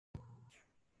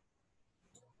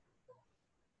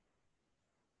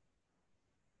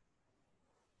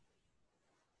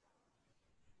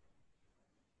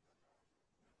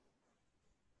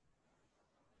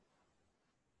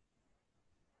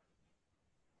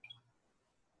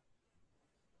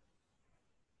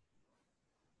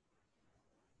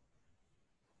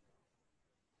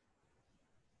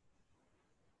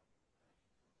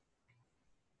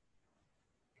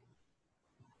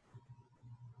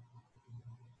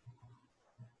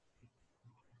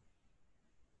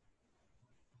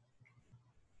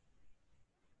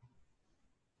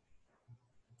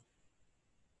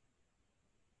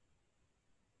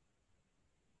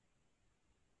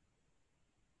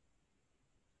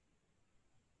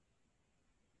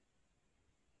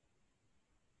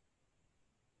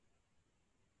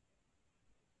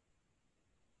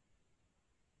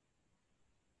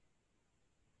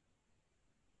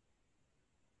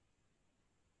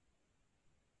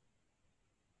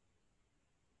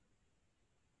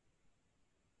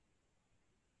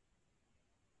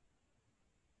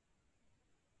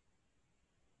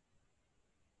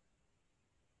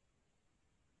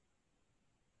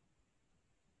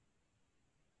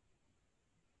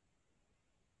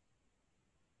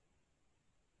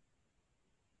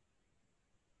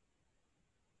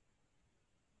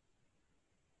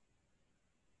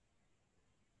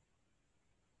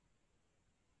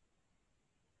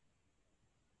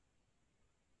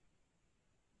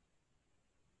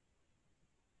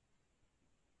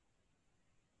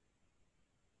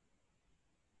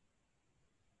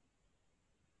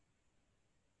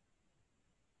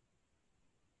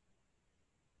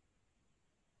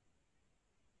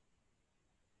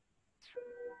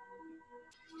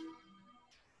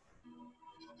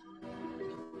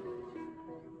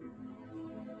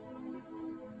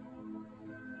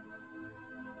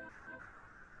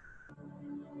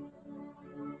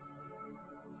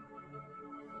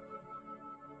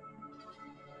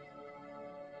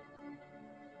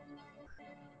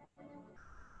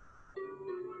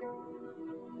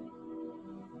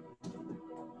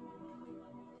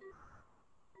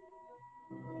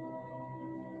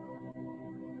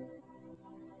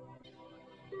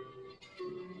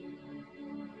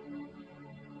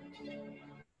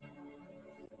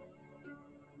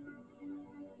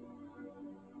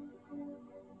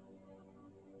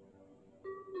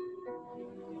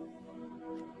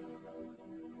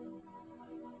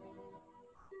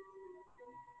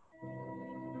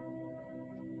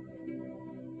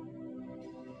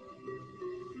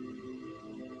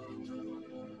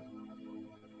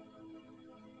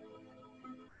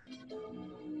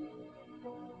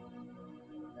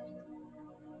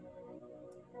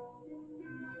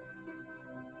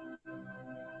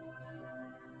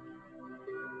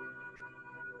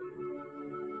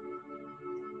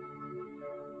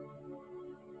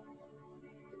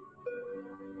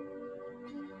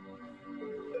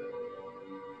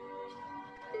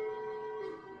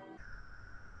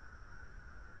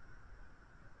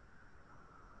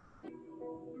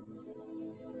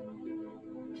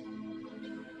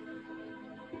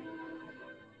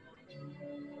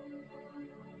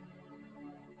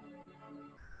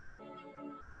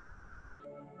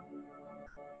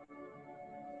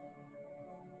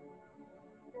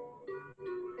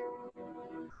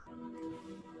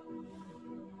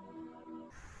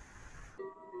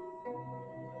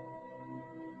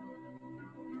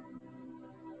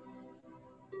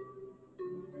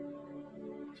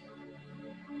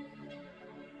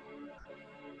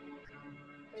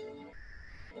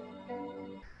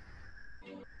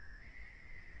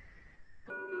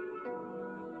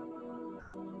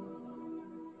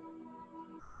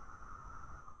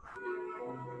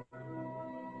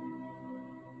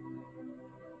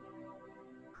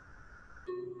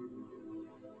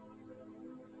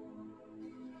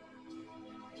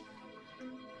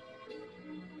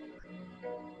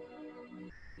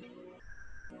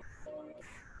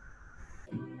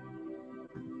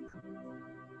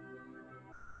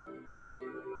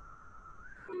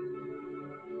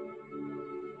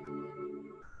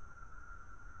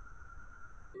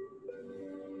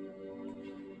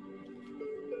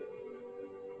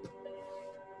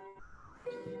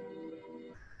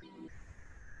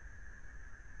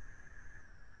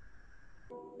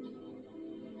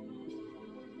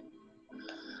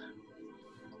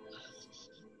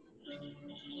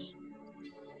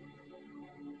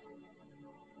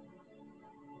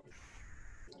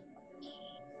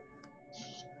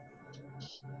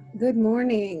Good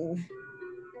morning.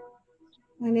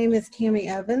 My name is Tammy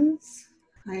Evans.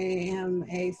 I am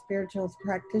a spiritual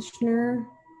practitioner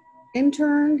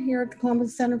intern here at the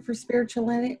Columbus Center for Spiritual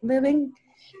Living,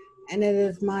 and it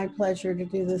is my pleasure to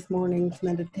do this morning's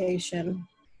meditation.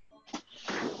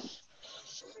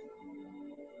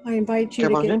 I invite you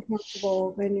to get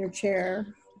comfortable in your chair.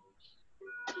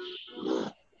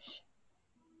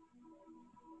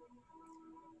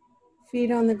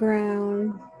 Feet on the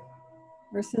ground,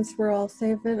 or since we're all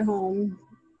safe at home,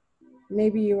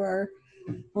 maybe you are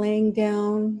laying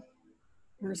down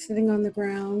or sitting on the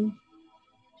ground.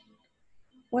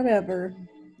 Whatever,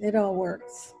 it all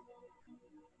works.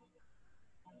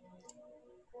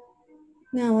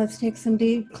 Now let's take some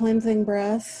deep cleansing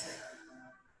breaths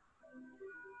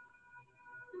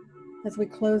as we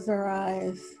close our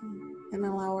eyes and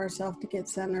allow ourselves to get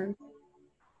centered.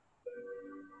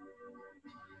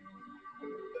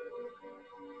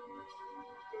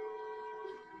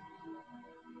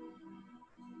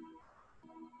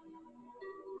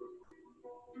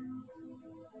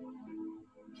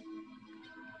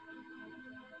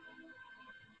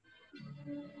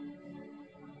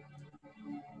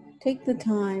 Take the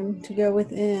time to go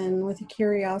within with a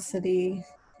curiosity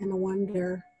and a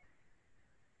wonder.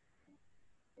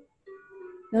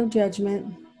 No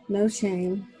judgment, no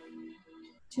shame,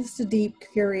 just a deep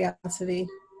curiosity.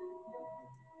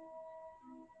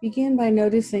 Begin by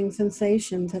noticing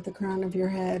sensations at the crown of your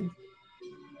head.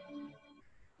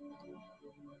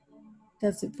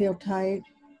 Does it feel tight,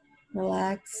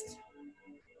 relaxed?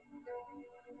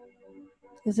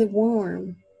 Is it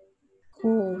warm,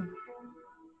 cool?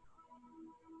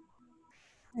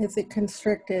 Is it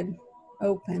constricted,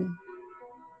 open?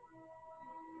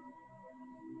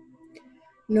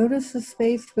 Notice the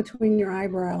space between your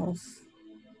eyebrows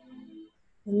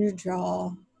and your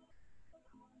jaw,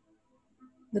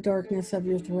 the darkness of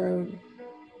your throat.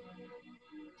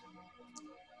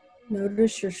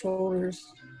 Notice your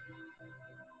shoulders,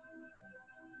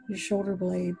 your shoulder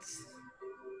blades,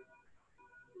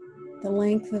 the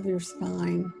length of your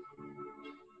spine.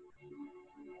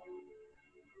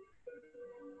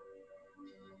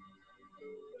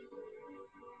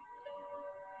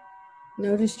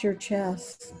 Notice your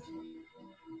chest.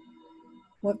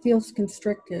 What feels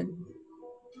constricted?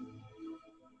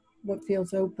 what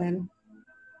feels open.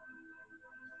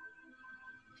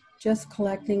 Just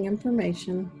collecting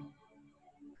information.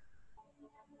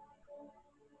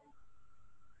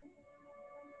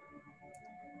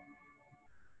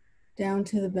 Down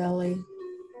to the belly.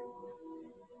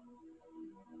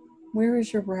 Where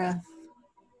is your breath?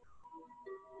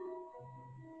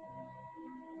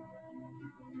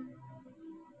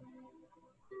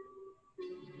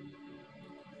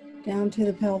 Down to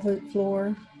the pelvic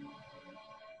floor.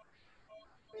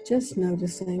 Just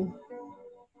noticing.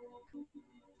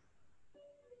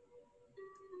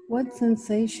 What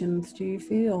sensations do you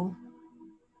feel?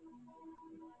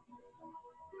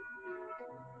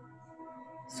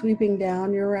 Sweeping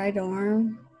down your right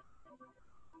arm,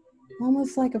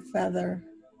 almost like a feather.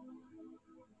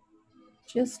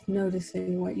 Just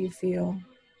noticing what you feel.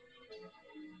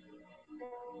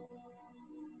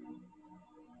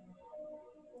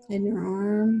 In your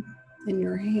arm, in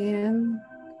your hand,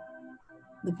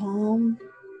 the palm.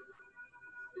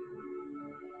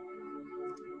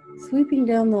 Sweeping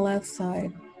down the left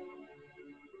side,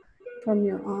 from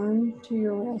your arm to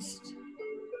your wrist.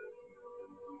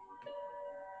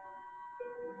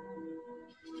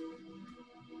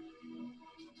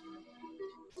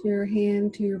 To your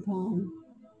hand to your palm.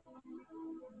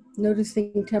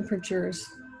 Noticing temperatures.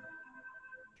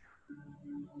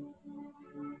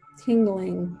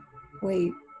 Tingling,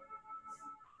 weight.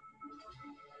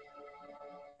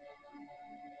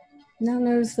 Now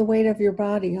notice the weight of your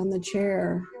body on the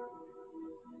chair,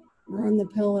 or on the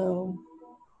pillow,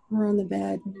 or on the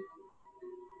bed.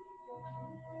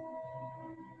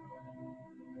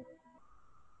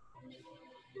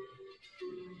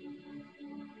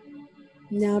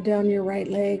 Now down your right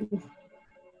leg,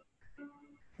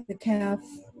 the calf,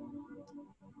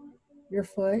 your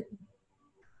foot,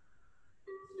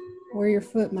 where your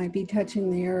foot might be touching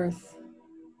the earth.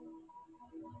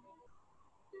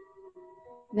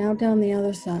 Now down the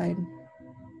other side,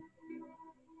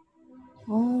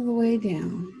 all the way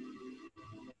down.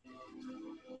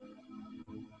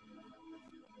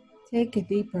 Take a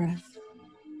deep breath,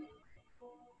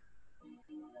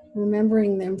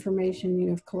 remembering the information you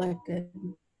have collected.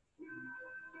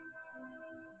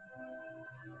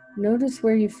 Notice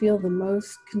where you feel the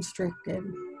most constricted.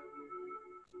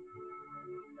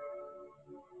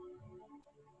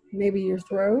 Maybe your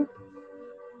throat,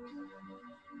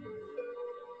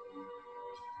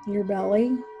 your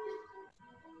belly.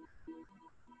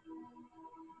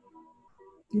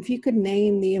 If you could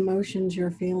name the emotions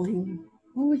you're feeling,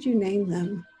 what would you name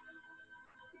them?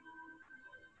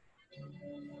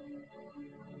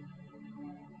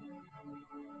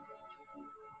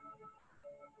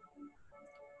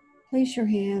 Place your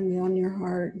hand on your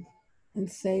heart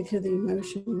and say to the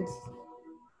emotions,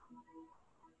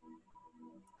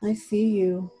 I see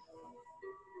you.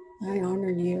 I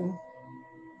honor you.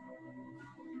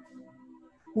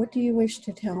 What do you wish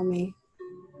to tell me?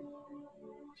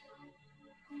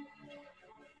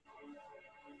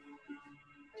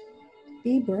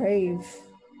 Be brave.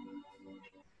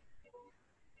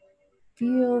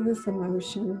 Feel this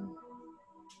emotion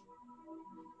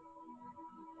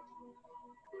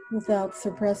without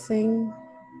suppressing,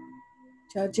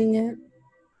 judging it,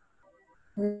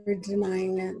 or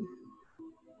denying it.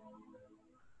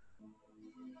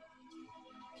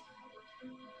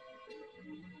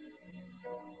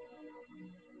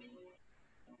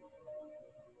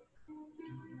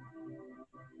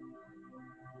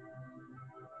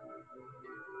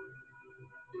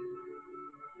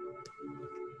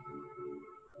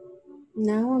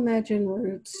 Now imagine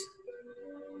roots.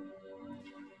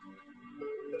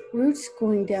 Roots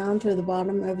going down to the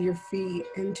bottom of your feet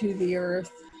into the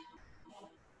earth.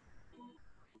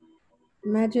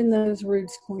 Imagine those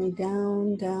roots going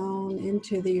down, down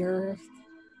into the earth.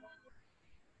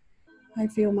 I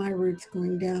feel my roots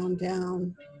going down,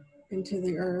 down into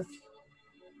the earth.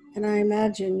 And I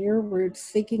imagine your roots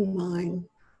seeking mine.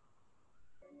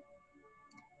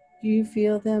 Do you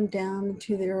feel them down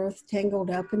into the earth, tangled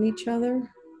up in each other?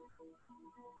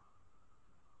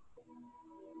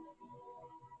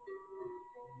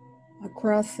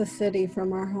 Across the city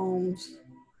from our homes,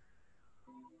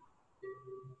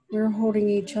 we're holding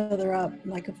each other up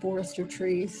like a forest of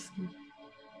trees.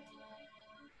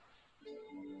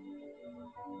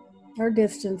 Our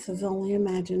distance is only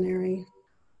imaginary.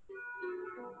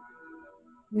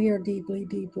 We are deeply,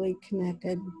 deeply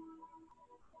connected.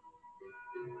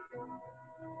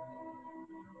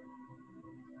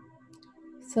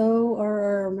 So are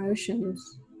our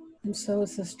emotions, and so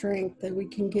is the strength that we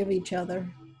can give each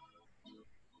other.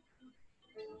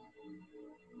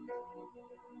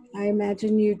 I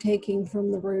imagine you taking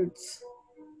from the roots,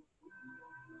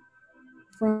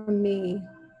 from me,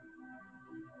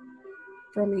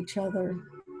 from each other,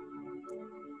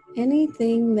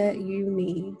 anything that you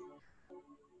need.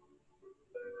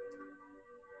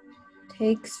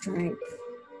 Take strength,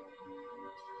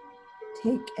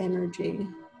 take energy,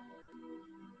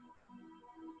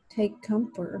 take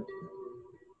comfort.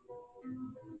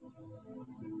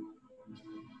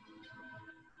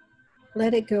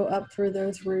 Let it go up through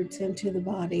those roots into the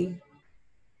body.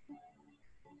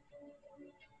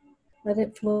 Let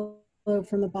it flow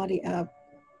from the body up,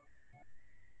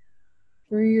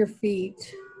 through your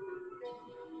feet,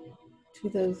 to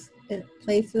those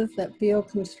places that feel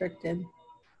constricted.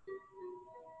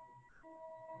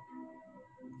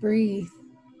 Breathe.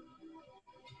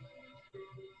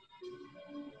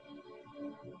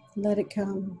 Let it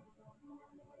come.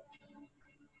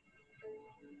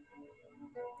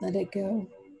 Let it go.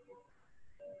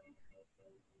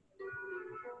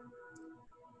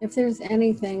 If there's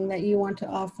anything that you want to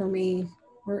offer me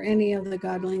or any of the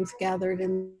godlings gathered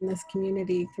in this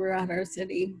community throughout our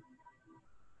city,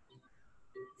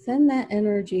 send that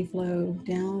energy flow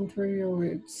down through your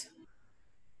roots.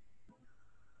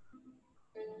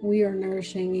 We are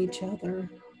nourishing each other.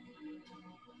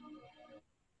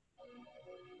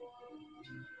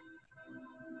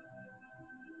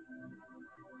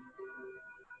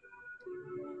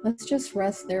 Let's just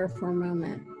rest there for a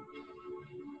moment.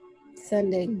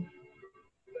 Sending,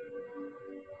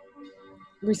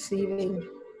 receiving,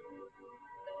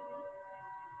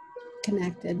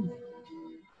 connected.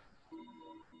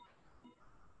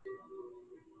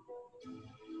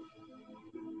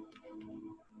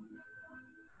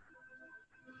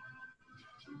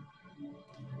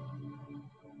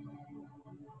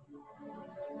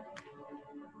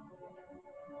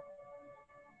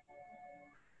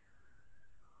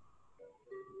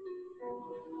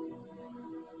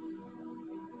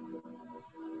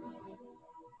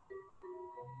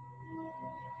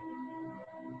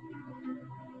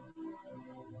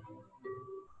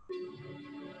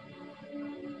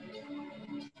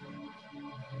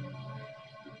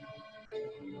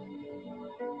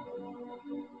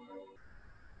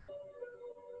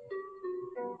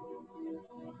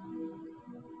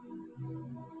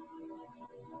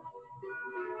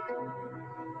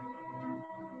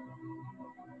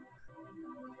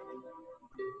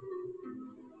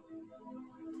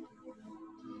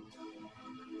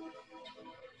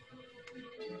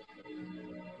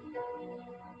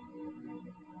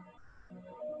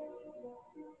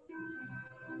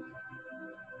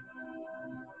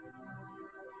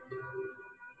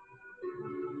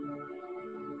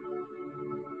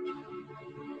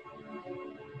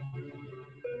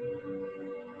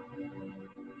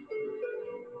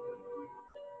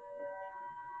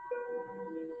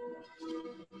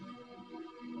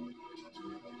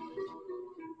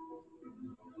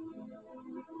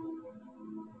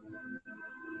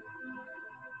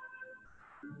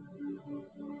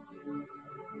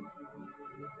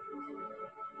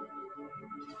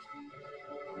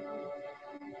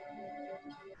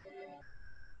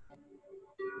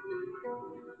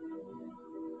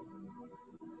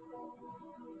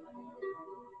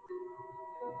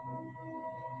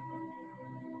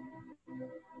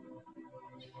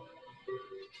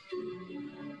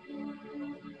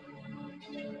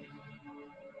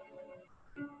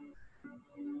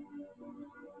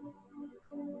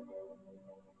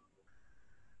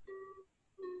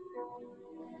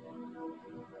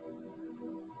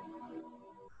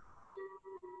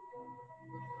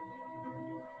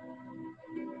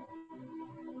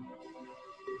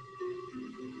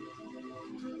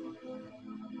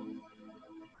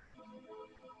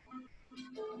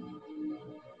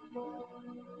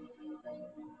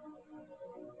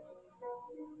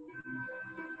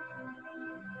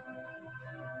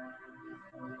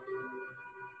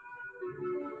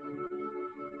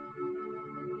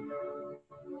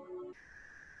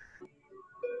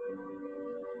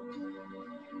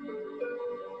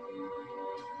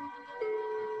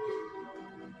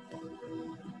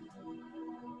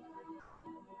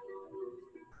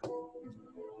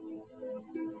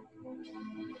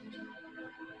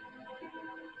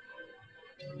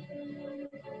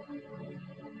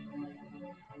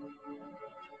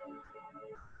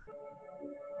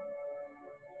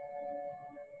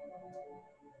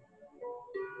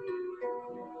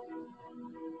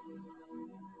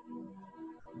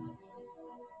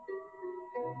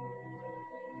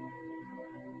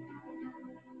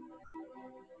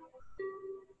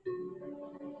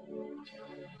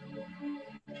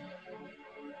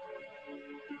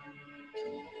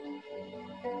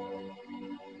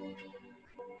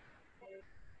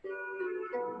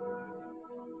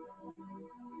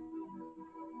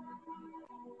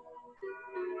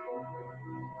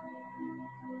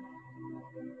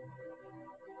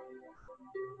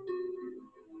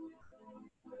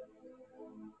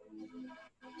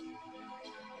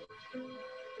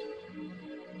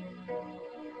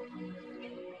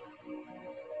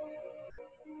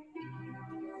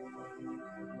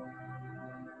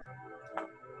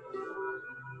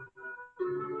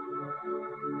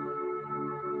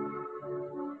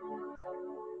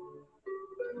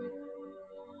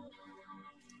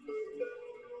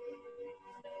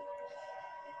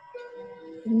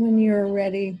 And when you're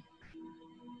ready,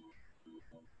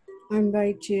 I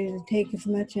invite you to take as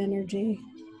much energy,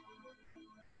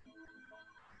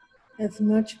 as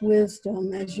much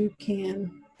wisdom as you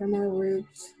can from our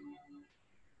roots.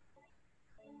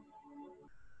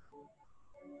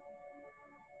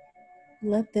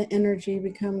 Let the energy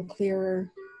become clearer,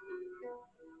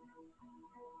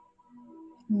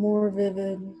 more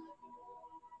vivid,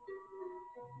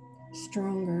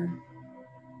 stronger.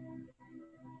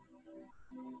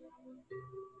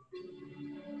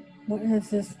 What has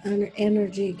this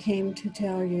energy came to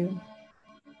tell you?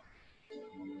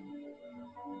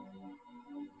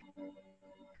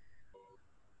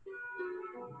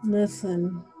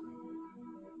 Listen,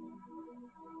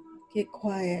 get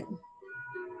quiet,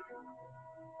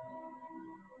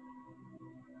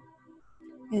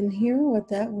 and hear what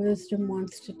that wisdom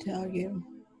wants to tell you,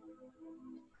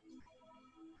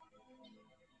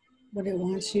 what it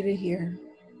wants you to hear.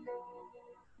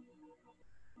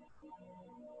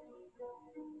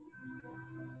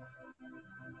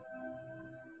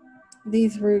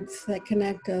 These roots that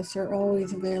connect us are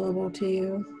always available to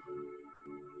you,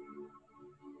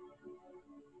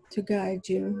 to guide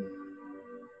you,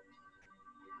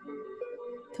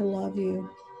 to love you,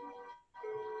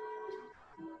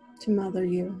 to mother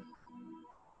you.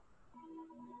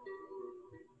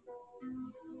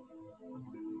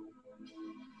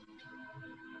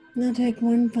 Now take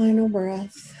one final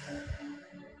breath.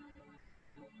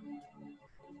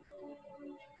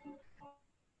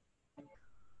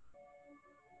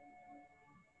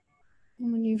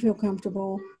 And when you feel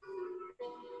comfortable,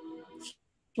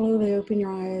 slowly open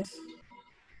your eyes,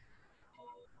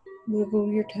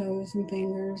 wiggle your toes and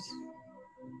fingers.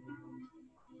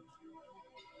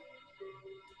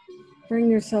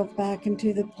 Bring yourself back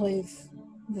into the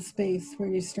space where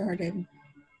you started.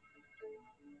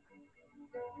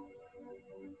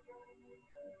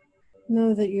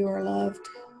 Know that you are loved.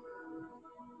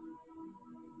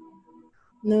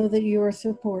 Know that you are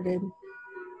supported.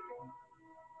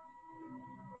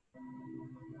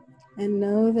 And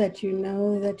know that you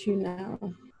know that you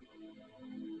know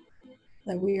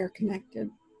that we are connected.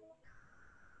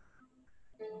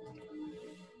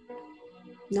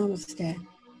 Namaste.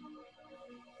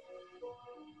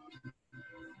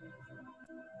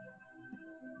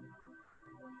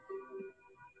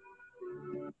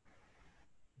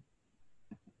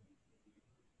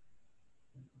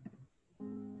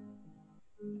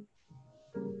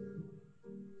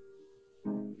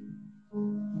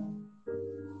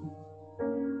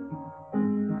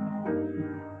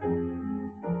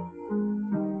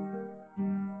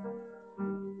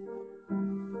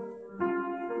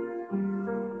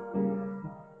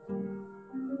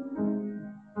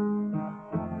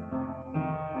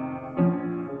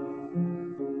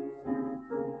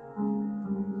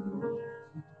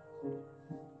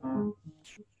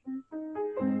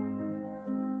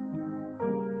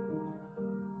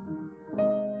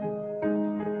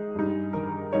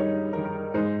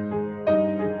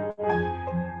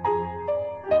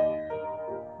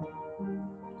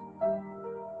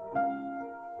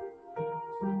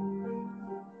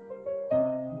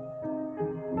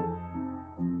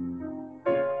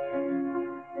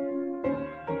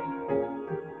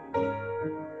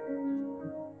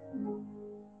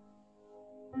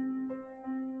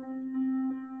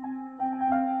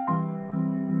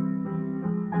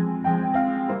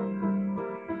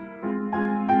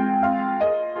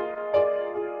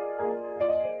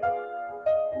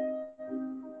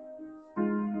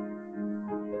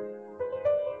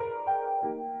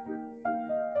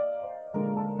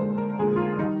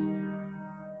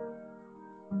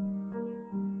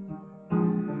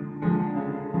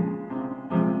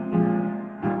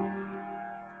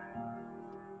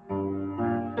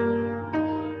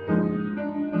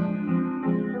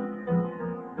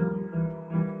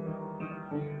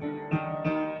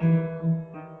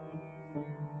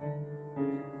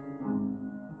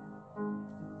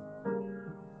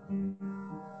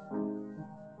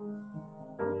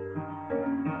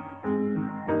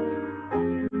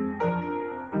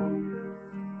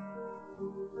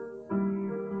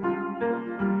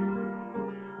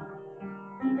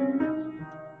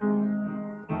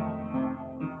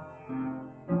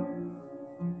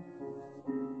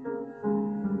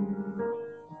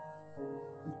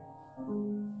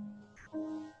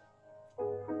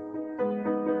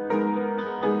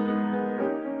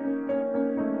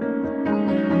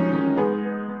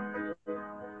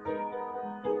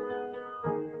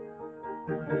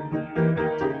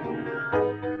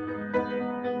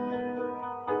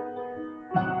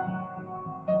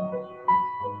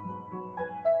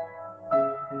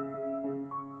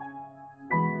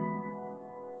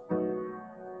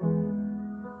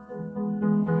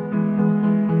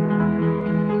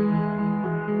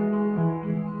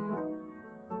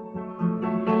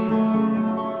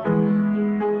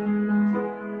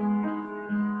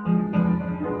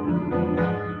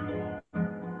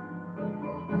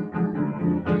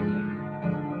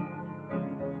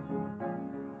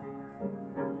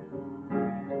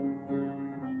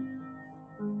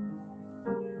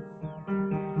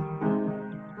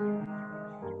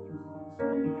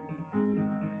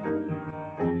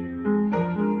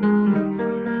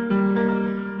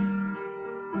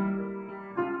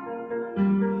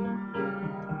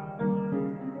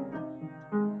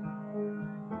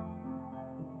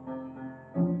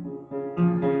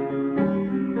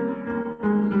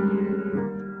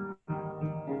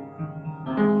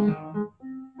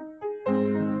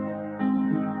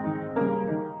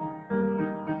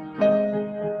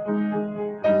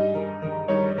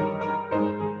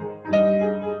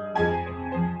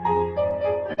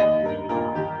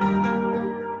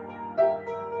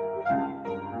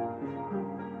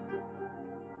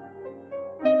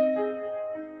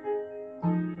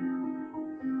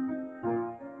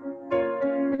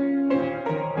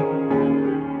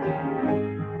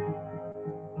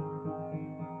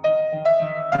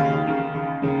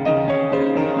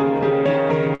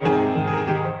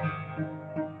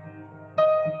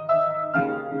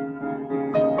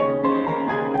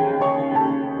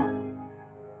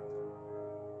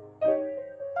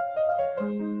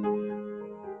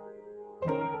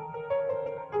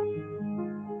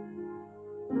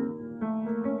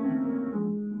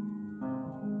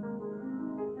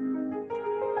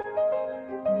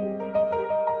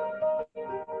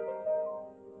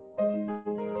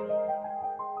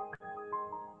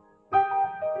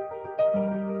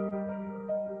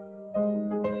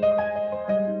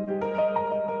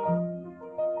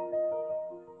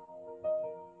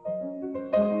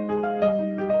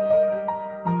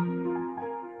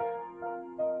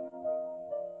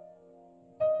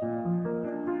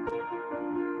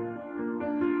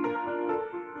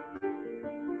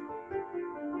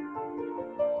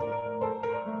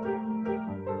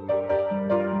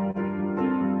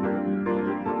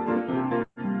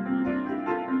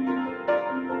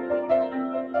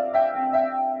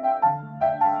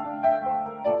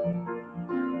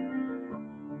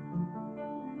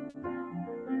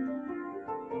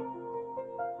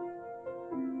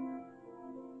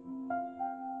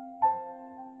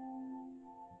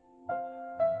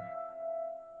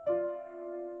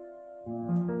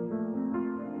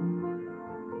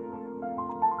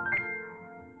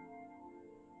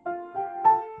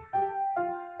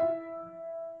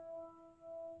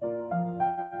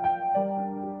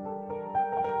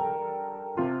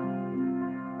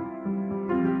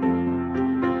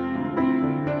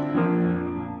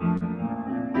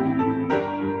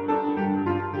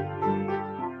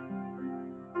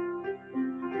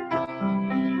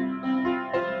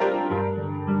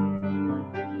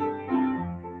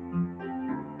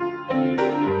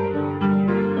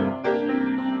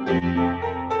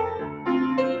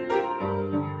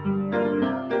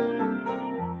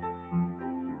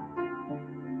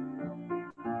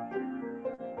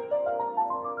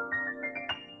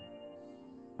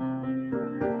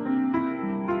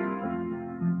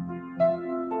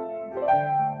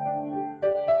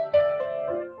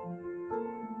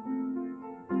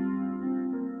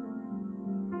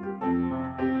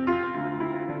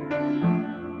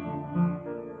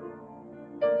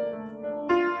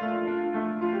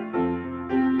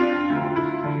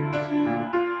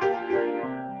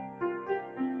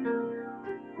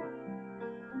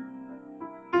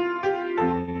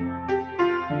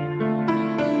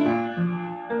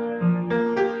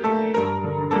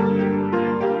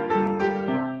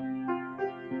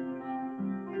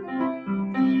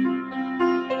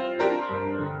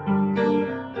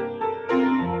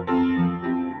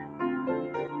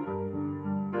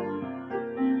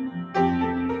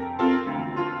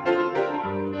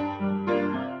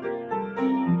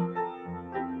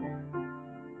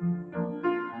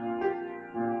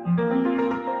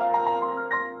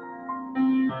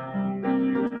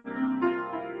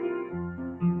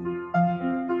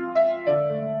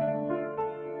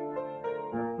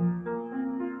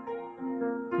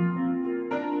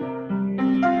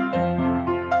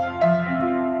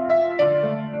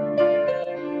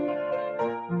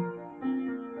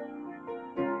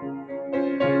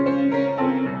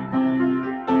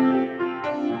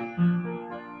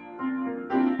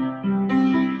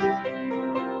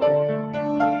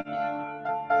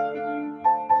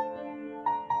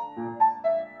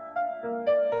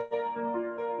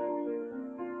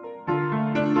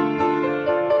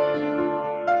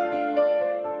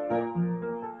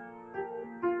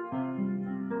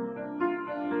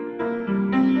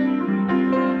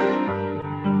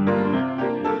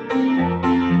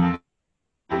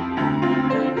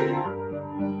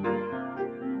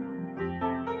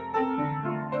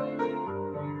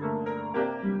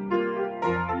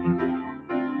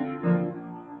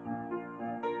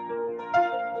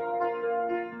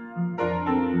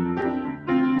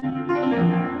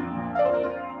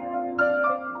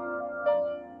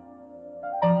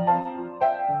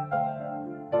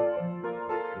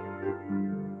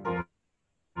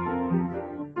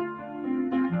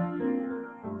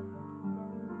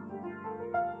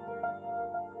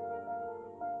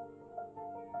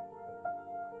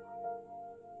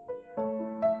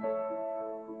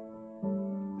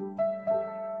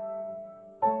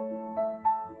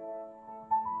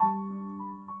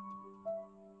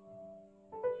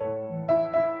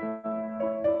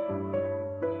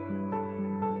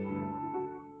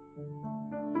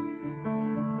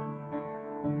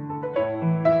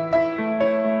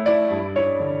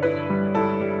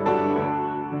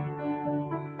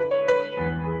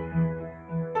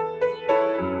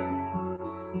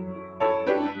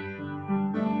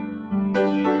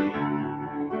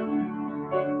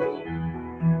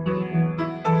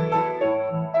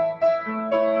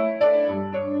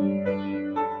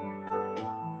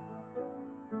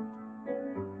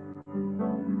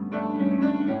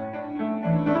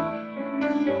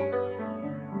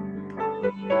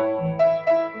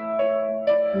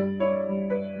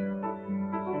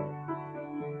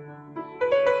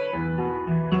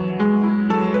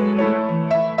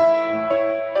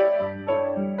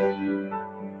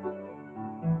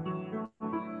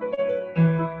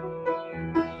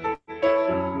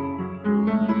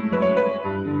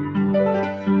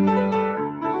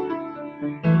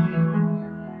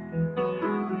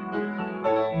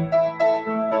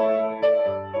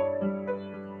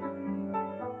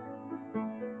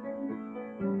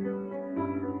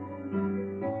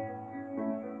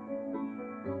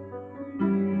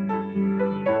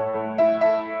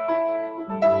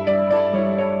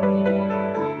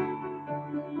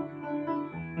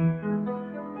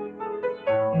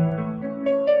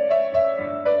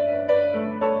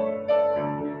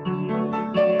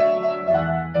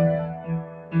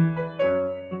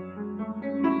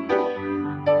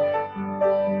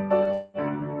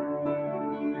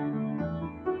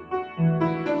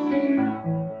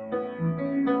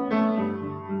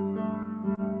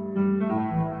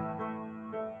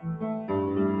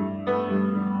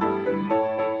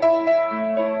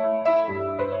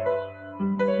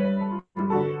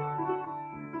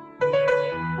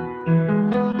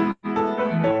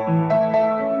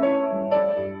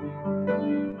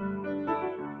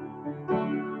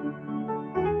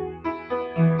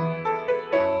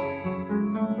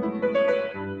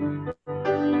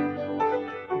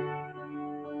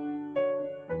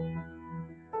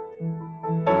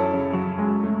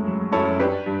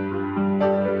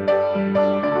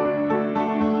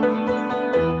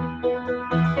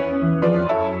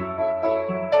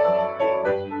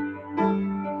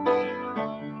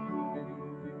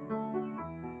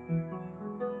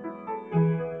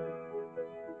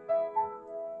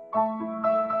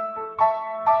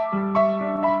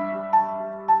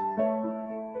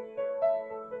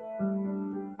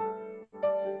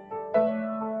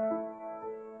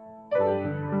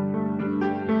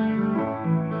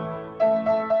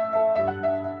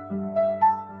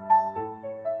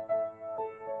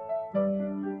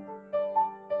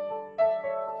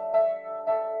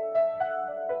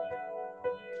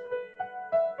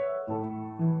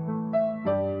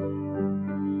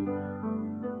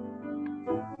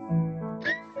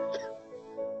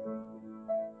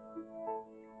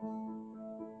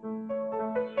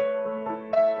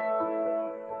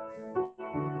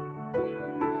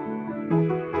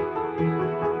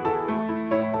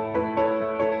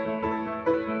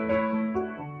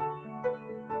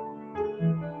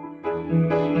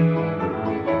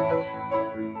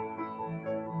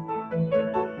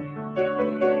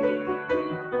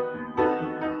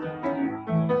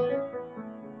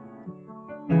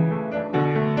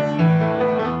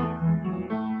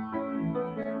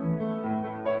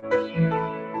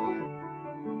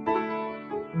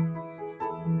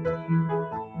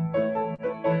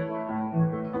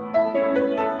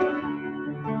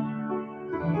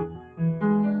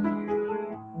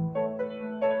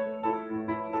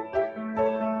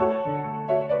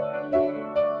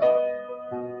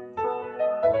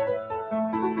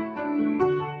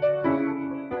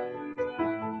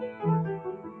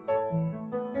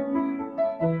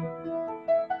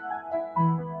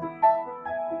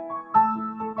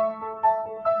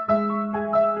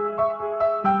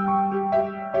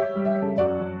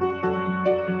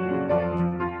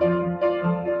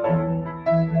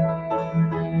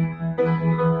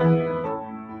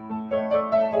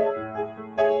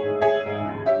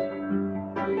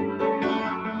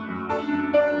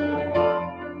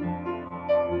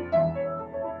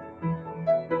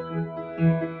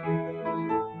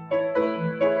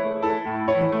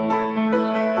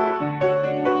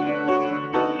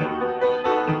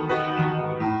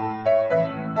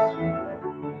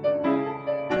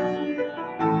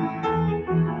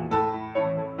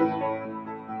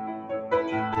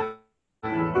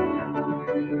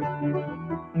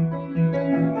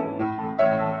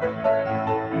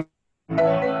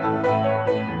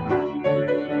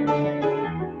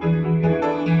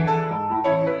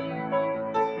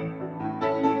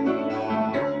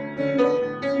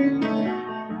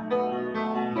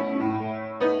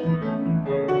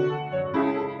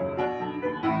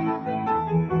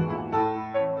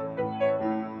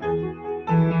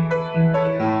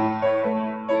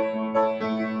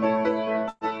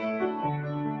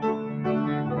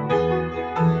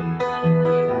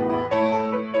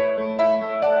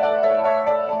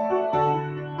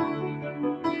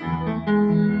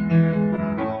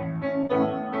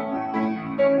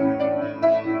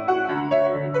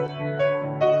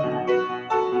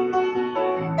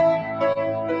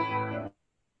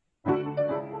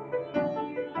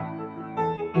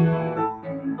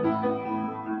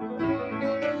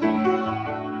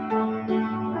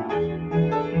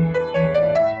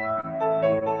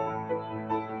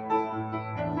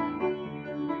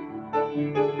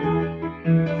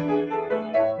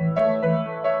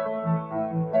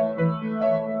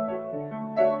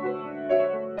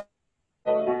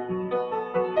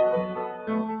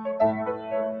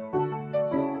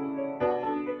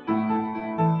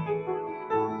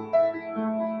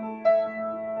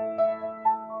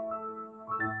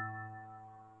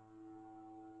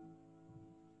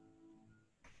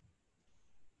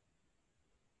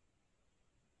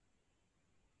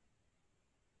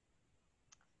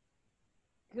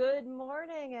 Good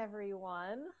morning,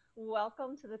 everyone.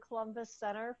 Welcome to the Columbus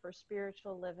Center for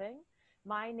Spiritual Living.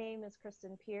 My name is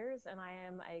Kristen Piers, and I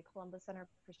am a Columbus Center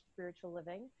for Spiritual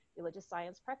Living religious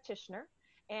science practitioner.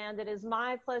 And it is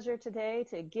my pleasure today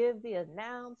to give the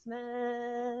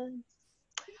announcements.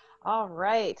 All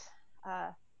right.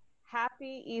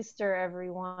 Happy Easter,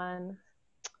 everyone.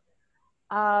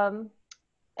 And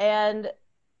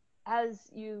as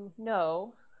you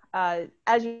know,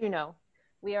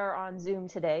 we are on Zoom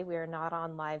today. We are not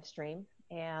on live stream,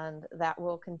 and that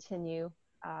will continue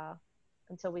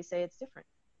until we say it's different.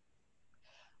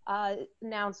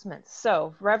 Announcements.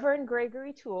 So Reverend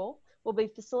Gregory Toole will be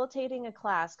facilitating a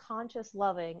class, Conscious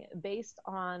Loving, based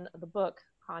on the book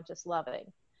Conscious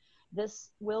Loving.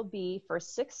 This will be for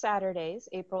 6 Saturdays,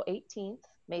 April 18th,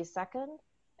 May 2nd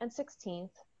and 16th,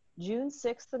 June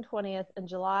 6th and 20th, and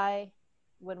July,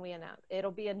 when we announce. It'll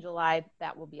be in July,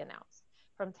 that will be announced,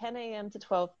 from 10 a.m. to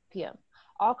 12 p.m.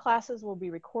 All classes will be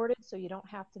recorded, so you don't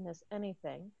have to miss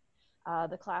anything.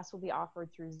 The class will be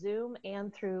offered through Zoom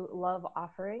and through Love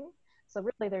Offering, so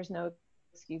really there's no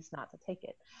excuse not to take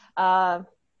it.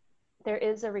 There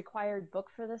is a required book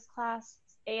for this class,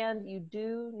 and you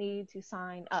do need to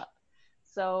sign up.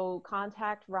 So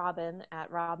contact Robin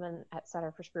at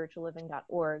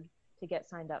centerforspiritualliving.org to get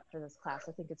signed up for this class.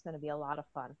 I think it's going to be a lot of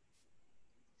fun.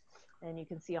 And you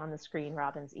can see on the screen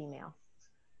Robin's email.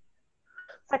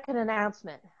 Second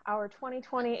announcement, our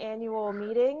 2020 annual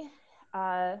meeting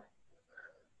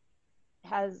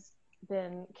has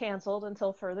been canceled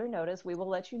until further notice. We will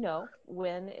let you know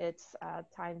when it's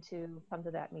time to come to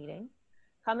that meeting.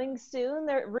 Coming soon,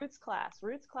 Roots class.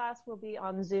 Roots class will be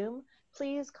on Zoom.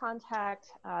 Please contact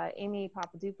Ami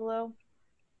Papadopulo,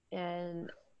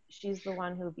 and she's the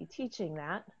one who will be teaching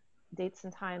that. Dates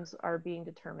and times are being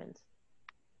determined.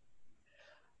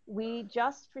 We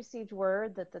just received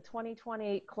word that the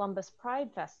 2020 Columbus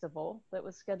Pride Festival that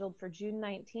was scheduled for June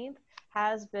 19th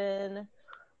has been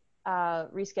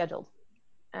rescheduled.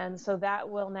 And so that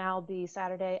will now be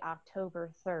Saturday,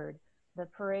 October 3rd. The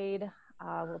parade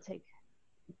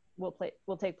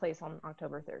will take place on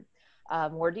October 3rd.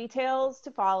 More details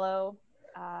to follow.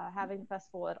 Having the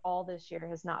festival at all this year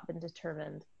has not been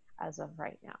determined as of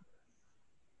right now.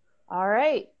 All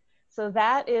right, so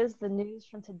that is the news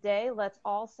from today. Let's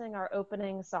all sing our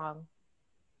opening song.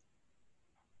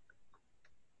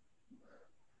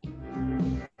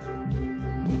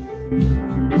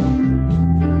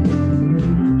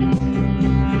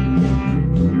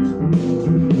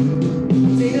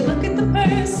 Take a look at the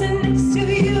person next to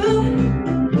you.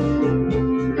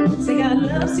 Say God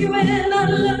loves you and I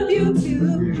love you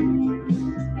too.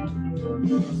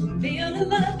 Feel the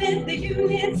love and the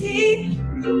unity.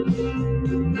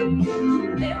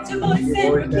 Lift your voice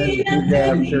and repeat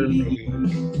after me.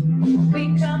 We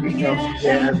come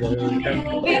together.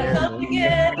 We come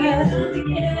together.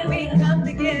 We come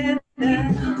together.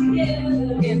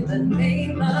 In the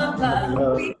name of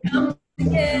love. We come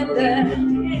together.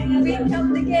 We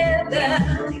come together.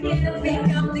 We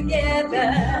come together.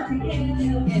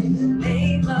 In the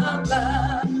name of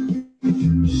love.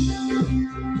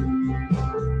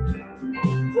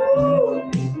 Woo!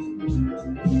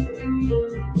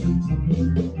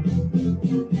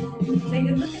 Take a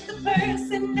look at the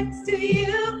person next to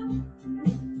you.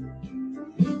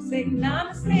 Say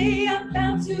namaste, I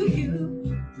bow to you.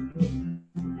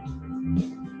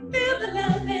 Feel the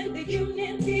love and the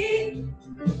unity.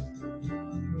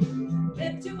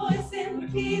 Lift your voice and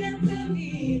repeat after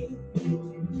me.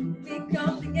 We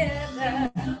come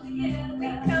together. We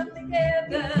come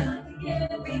together.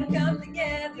 We come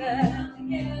together.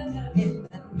 In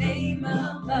the name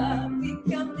of love, we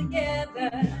come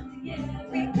together.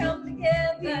 We come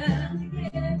together.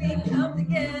 We come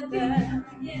together.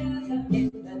 In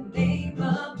the name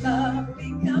of love, we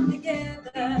come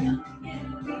together.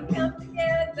 We come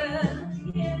together.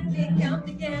 We come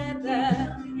together.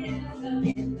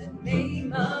 In the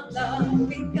name of love,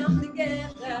 we come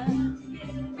together.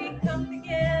 We come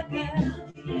together.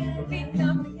 We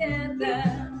come together.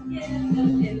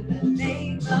 In the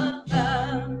name of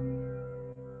love.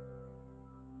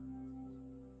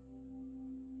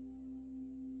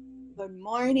 Good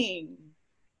morning.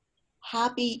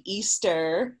 Happy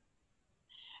Easter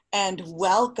and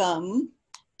welcome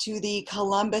to the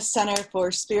Columbus Center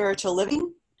for Spiritual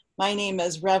Living. My name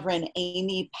is Reverend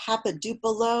Ami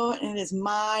Papadopulo, and it is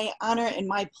my honor and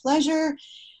my pleasure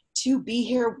to be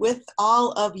here with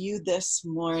all of you this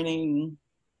morning.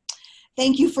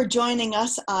 Thank you for joining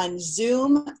us on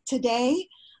Zoom today.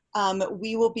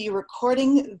 We will be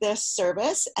recording this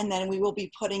service and then we will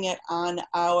be putting it on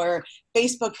our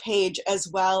Facebook page as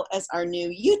well as our new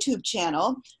YouTube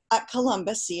channel at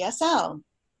Columbus CSL.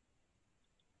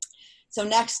 So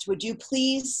next, would you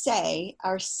please say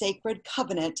our sacred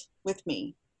covenant with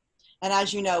me? And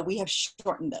as you know, we have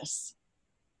shortened this.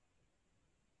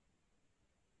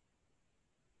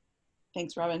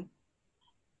 Thanks, Robin.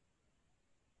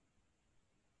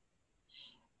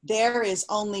 There is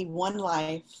only one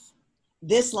life.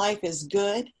 This life is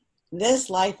good. This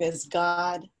life is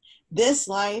God. This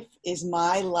life is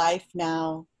my life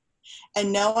now.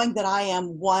 And knowing that I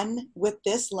am one with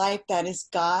this life that is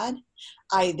God,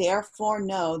 I therefore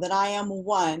know that I am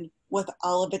one with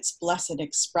all of its blessed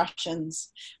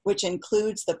expressions, which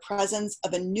includes the presence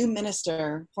of a new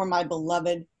minister for my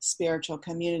beloved spiritual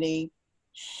community.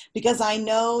 Because I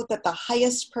know that the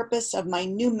highest purpose of my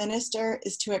new minister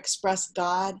is to express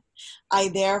God, I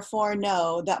therefore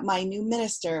know that my new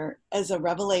minister is a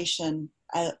revelation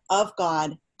of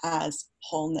God as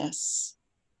wholeness.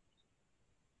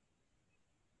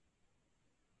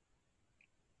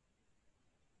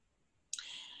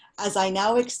 As I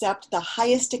now accept the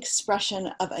highest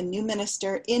expression of a new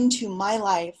minister into my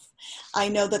life, I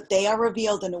know that they are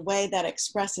revealed in a way that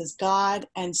expresses God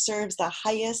and serves the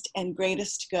highest and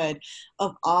greatest good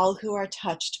of all who are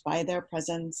touched by their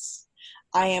presence.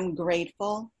 I am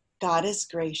grateful, God is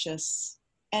gracious,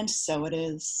 and so it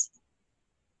is.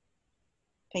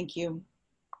 Thank you.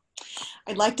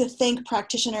 I'd like to thank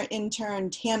practitioner intern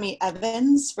Tammy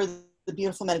Evans for the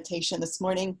beautiful meditation this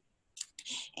morning.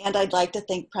 And I'd like to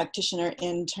thank practitioner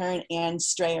intern Ann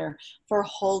Strayer for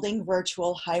holding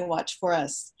virtual High Watch for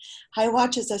us. High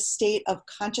Watch is a state of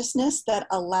consciousness that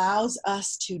allows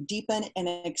us to deepen and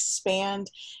expand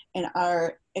in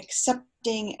our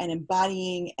accepting and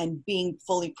embodying and being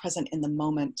fully present in the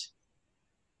moment.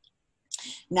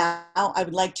 Now, I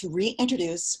would like to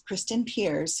reintroduce Kristen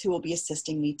Piers, who will be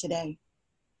assisting me today.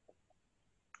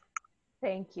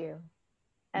 Thank you.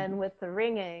 And with the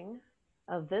ringing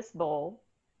of this bowl,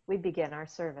 we begin our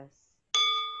service.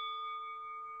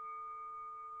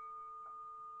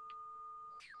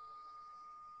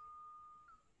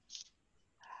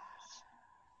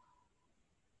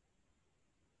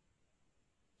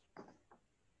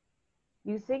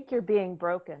 You think you're being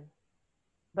broken,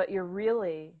 but you're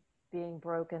really being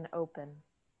broken open.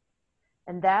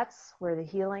 And that's where the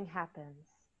healing happens,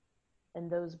 in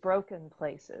those broken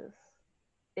places,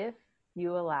 if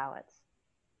you allow it.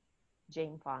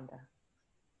 Jane Fonda.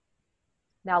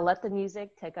 Now let the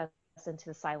music take us into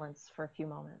the silence for a few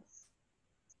moments.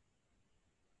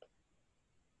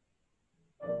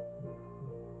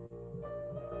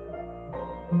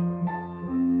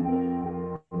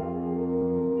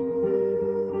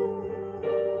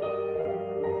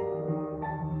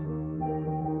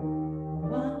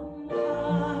 One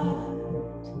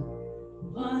heart,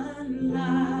 one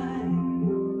life.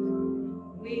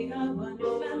 We are one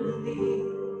family,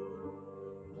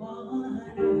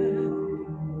 one earth.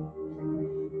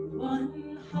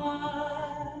 One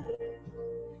heart,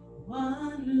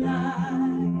 one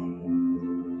life.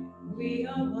 We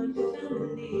are one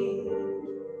family,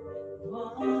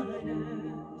 one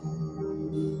earth.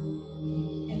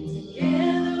 And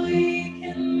together we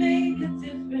can make a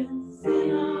difference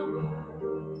in our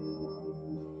world.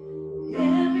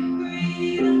 Every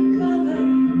creed and color,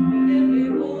 every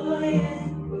boy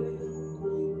and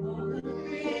girl, all the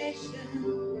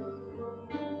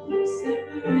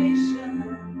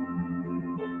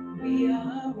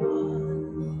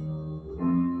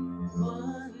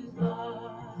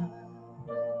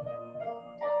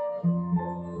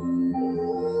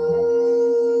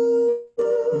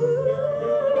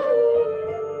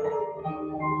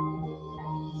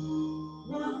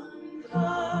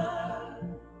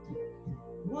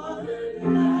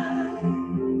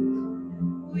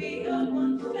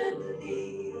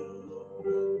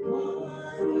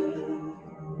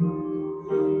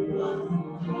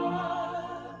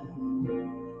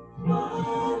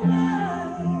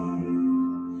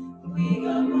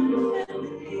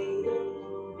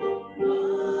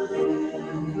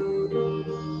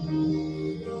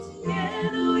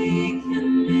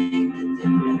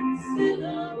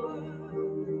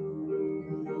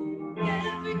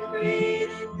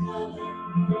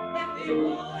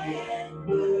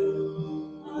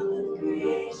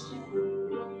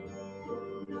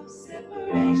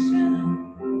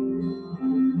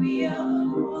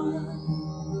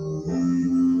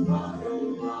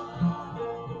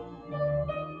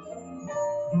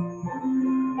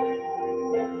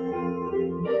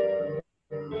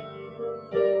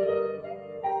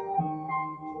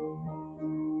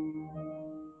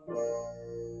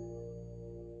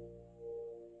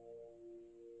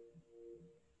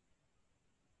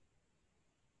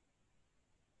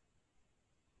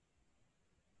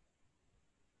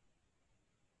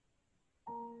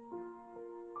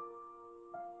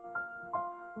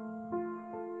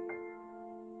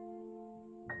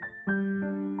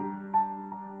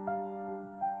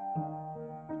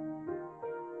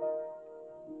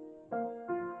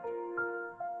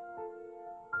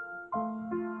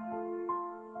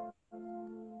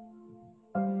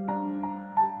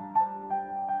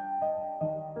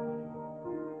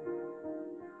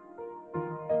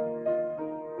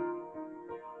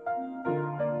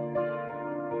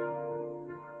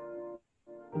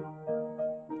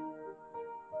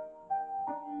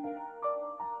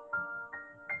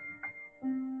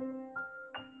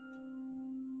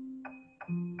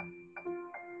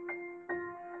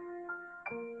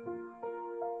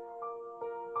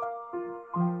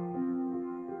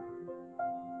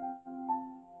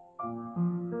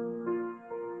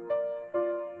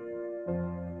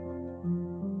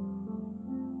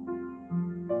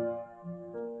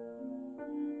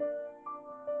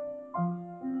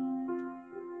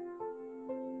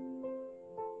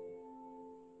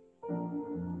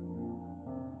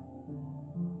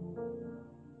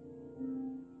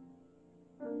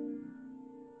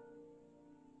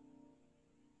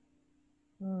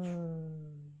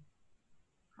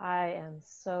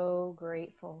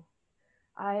grateful.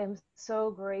 I am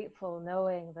so grateful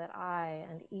knowing that I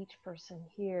and each person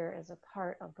here is a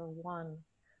part of the one,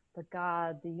 the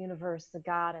God, the universe, the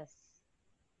goddess,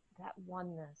 that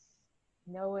oneness.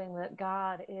 Knowing that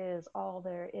God is all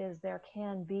there is, there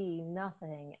can be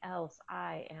nothing else.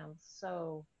 I am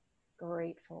so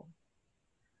grateful.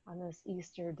 On this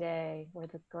Easter day where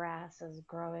the grass is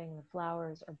growing, the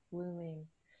flowers are blooming,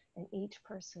 and each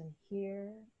person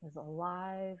here is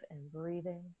alive and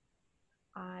breathing,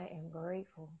 I am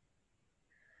grateful.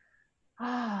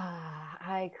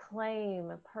 I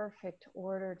claim perfect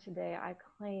order today. I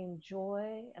claim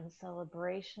joy and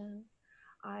celebration.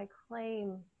 I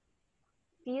claim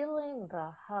feeling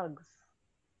the hugs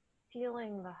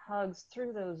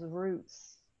through those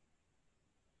roots.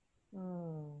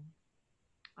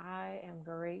 I am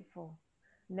grateful,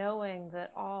 knowing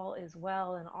that all is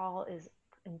well and all is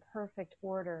in perfect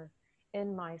order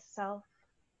in myself,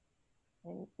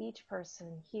 in each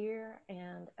person here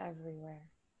and everywhere.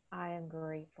 I am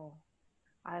grateful.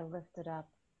 I lift it up.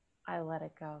 I let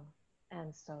it go.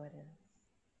 And so it is.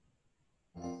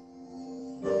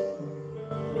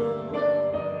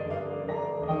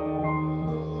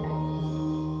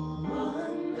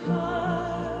 One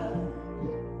heart,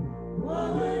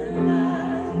 one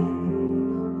life.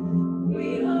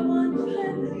 We are one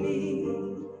family,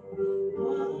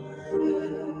 one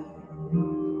earth,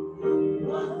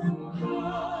 one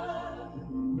heart,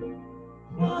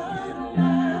 one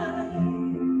life.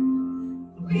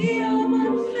 We are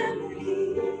one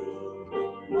family,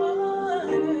 one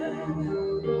earth.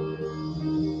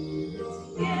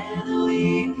 Together we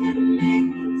can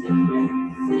make a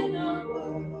difference in our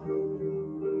world.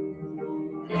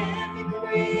 Every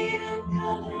creed and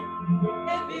color,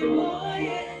 every boy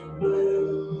and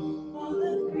girl, all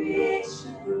of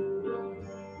creation,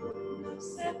 no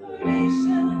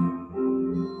separation.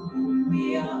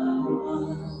 We are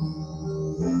one,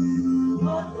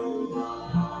 one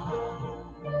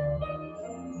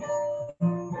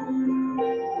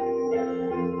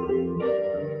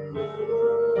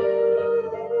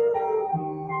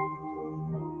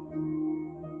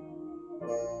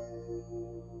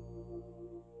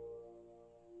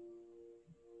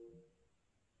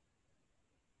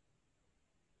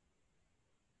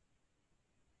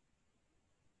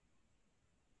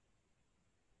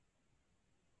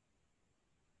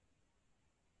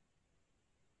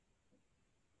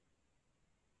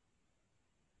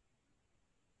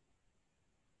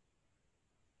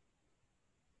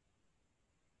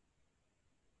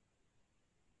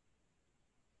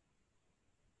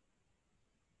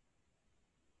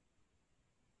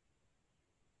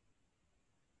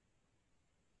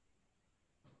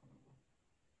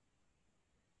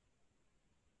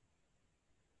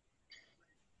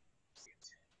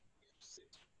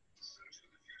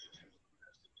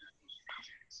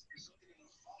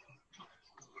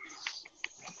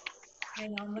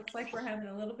Hang on, looks like we're having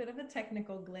a little bit of a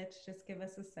technical glitch. Just give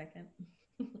us a second.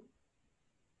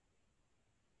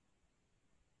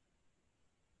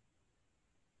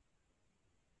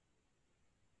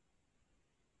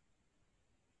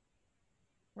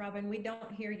 Robin, we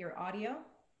don't hear your audio.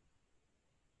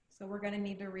 So we're going to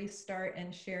need to restart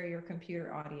and share your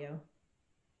computer audio.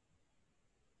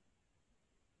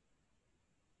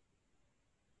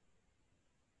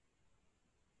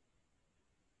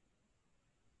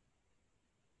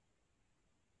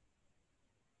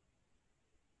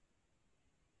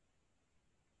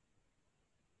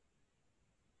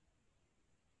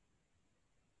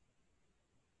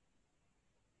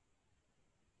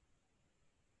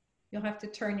 You'll have to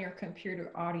turn your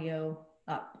computer audio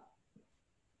up.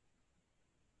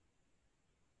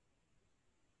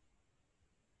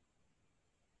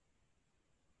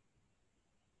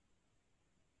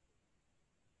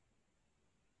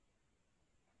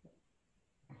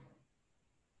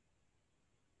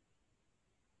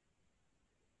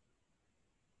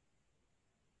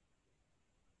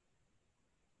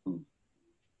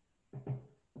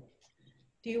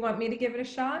 Do you want me to give it a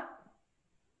shot?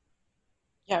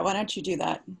 Yeah, why don't you do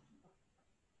that?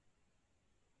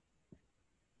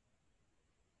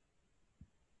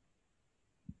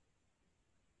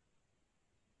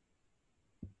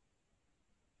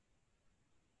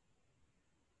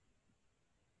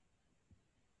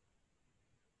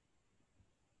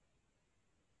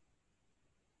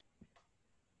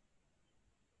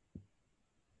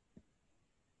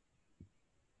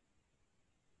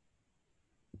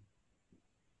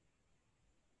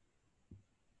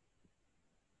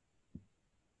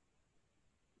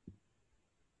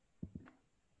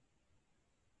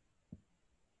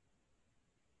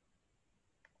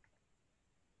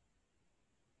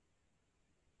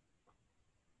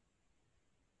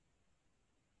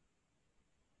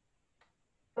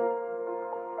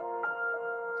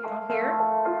 Do y'all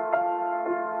hear?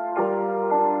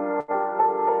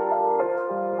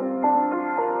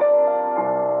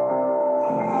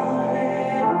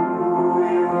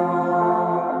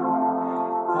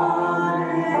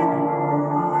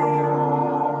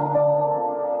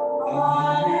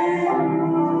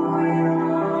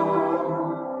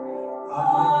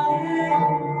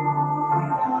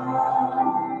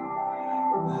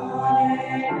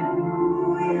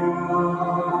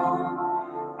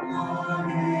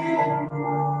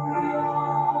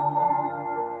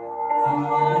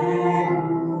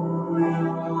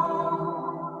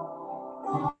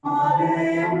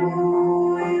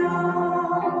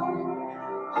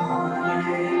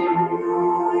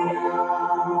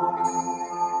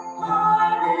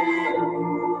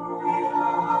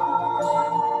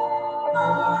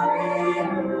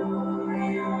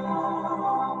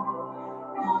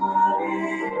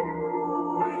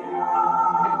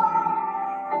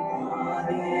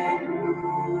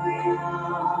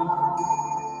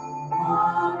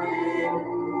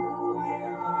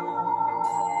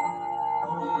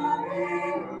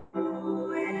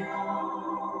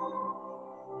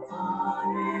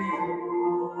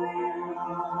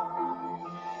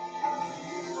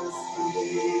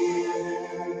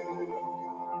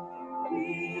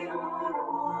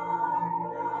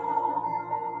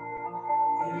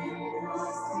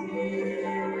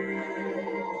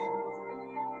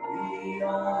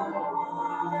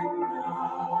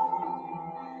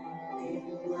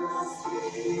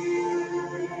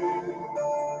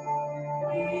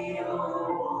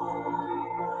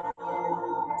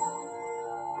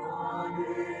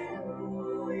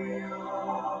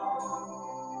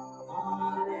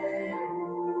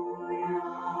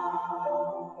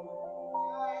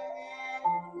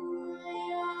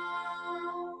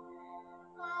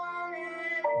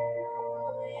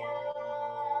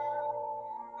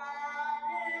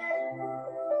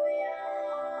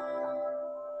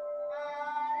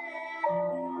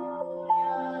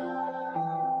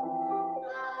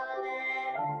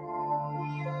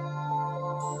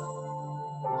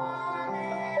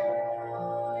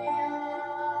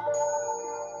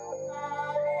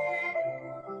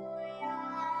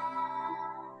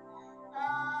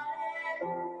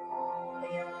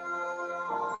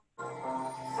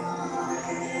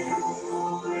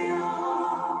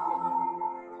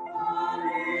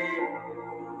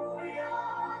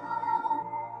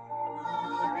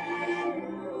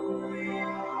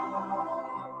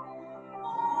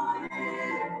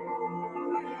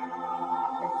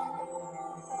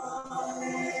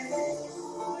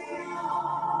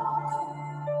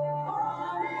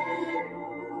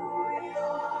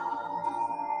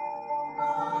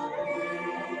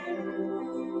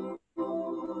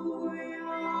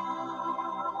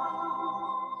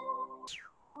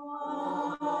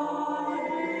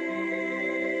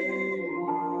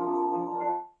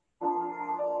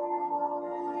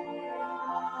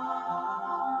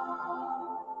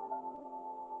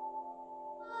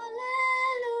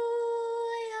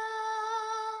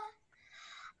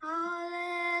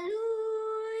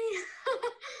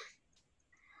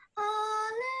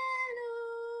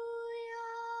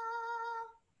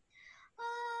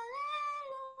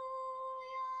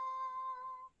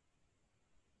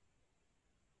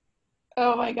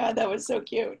 Oh my God, that was so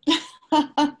cute.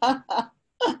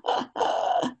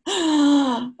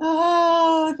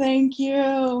 Oh, thank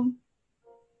you.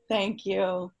 Thank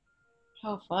you.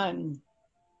 How fun.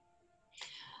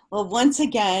 Well, once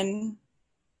again,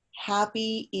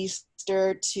 happy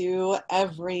Easter to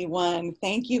everyone.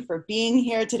 Thank you for being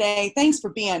here today. Thanks for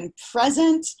being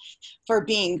present, for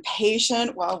being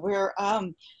patient while we're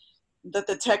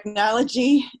the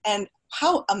technology, and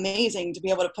how amazing to be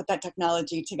able to put that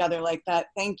technology together like that.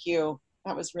 Thank you.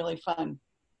 That was really fun.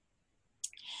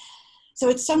 So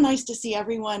it's so nice to see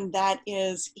everyone that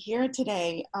is here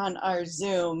today on our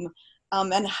Zoom,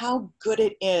 and how good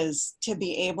it is to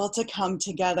be able to come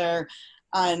together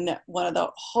on one of the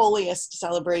holiest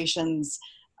celebrations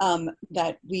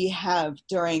that we have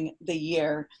during the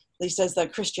year, at least as the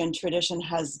Christian tradition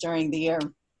has during the year.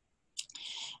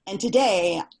 And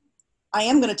today, I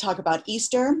am going to talk about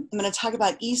Easter. I'm going to talk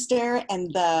about Easter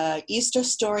and the Easter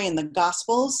story in the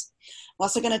Gospels. I'm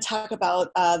also going to talk about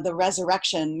the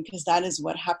resurrection, because that is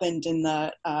what happened in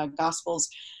the Gospels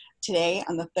today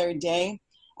on the third day.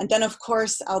 And then, of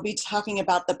course, I'll be talking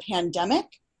about the pandemic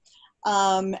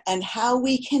and how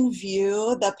we can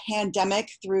view the pandemic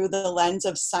through the lens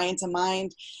of science and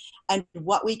mind, and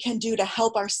what we can do to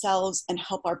help ourselves and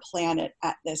help our planet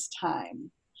at this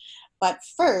time. But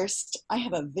first, I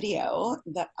have a video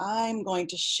that I'm going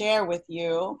to share with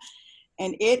you,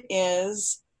 and it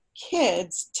is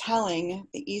kids telling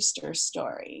the Easter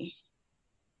story.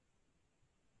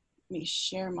 Let me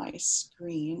share my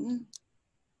screen.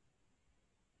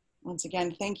 Once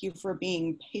again, thank you for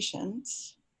being patient.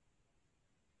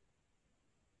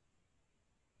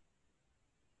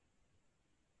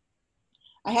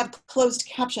 I have closed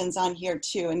captions on here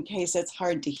too, in case it's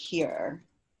hard to hear.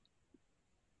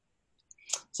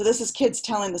 So this is kids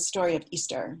telling the story of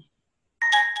Easter.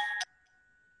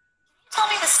 Tell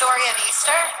me the story of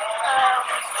Easter.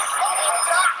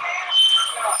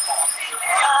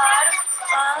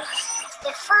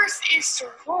 The first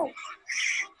Easter,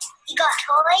 you got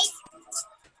toys?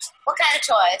 What kind of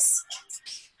toys?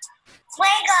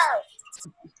 Lego!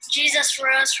 Jesus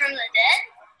rose from the dead?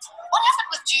 What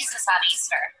happened with Jesus on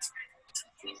Easter?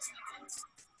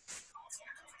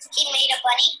 He made a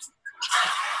bunny.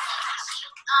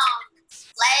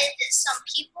 Led some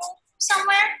people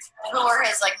somewhere. Who were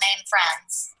his main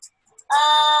friends?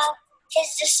 His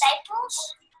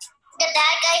disciples. The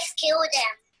bad guys killed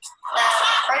him. The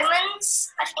Romans,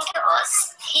 I think it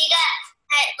was. He got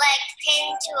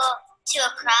pinned to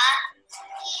a cross.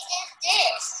 He did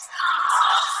this.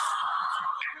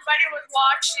 Everybody was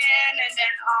watching, and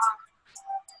then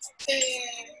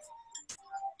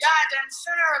then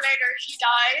sooner or later he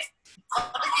died.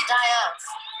 What did he die of?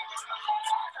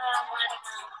 I don't know. What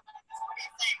do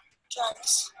you think?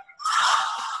 Drugs.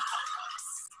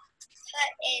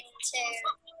 Put into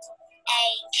a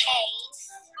cave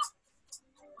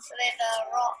with a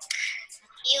rock.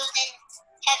 He was in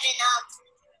heaven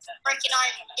working on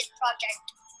his project.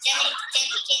 Then he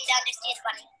came down to see his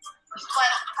bunny.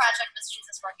 What project was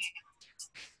Jesus working on?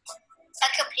 A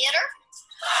computer.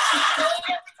 He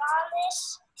made a promise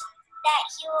that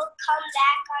he will come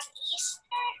back on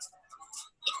Easter.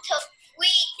 It took 3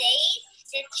 days.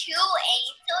 The 2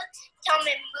 angels told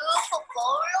him to move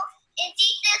forward, and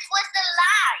Jesus was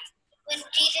alive. When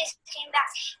Jesus came back,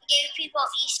 he gave people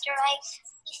Easter eggs.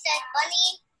 He said,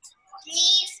 "Bunny,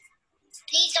 please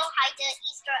don't hide the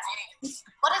Easter eggs."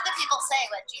 What did the people say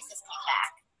when Jesus came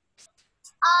back?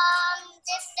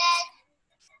 They said,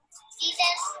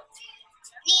 "Jesus,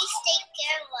 please take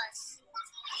care of us.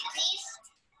 Please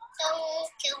don't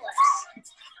kill us."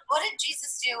 What did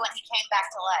Jesus do when he came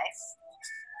back to life?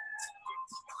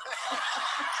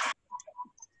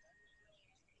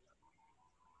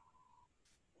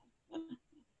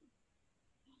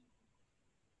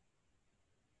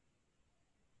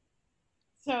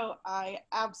 So I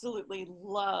absolutely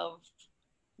love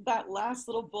that last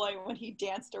little boy when he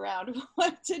danced around.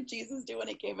 What did Jesus do when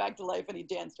he came back to life and he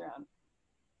danced around?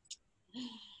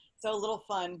 So a little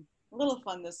fun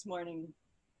this morning.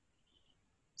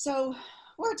 So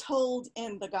we're told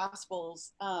in the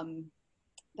Gospels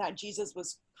that Jesus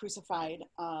was crucified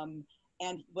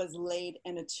and was laid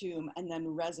in a tomb and then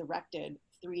resurrected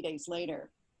 3 days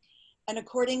later. And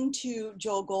according to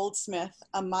Joel Goldsmith,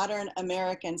 a modern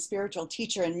American spiritual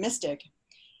teacher and mystic,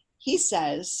 he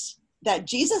says that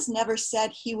Jesus never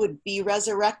said he would be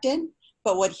resurrected,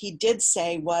 but what he did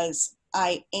say was,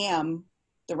 "I am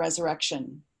the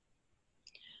resurrection."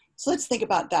 So let's think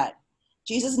about that.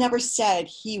 Jesus never said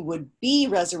he would be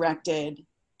resurrected.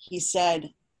 He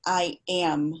said, "I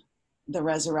am the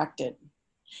resurrected."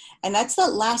 And that's the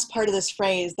last part of this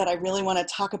phrase that I really want to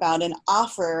talk about and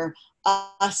offer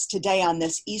us today on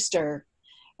this Easter,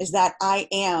 is that I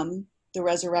am the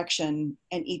resurrection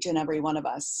in each and every one of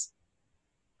us.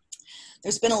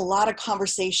 There's been a lot of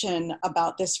conversation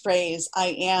about this phrase, "I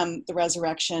am the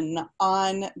resurrection,"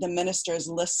 on the ministers'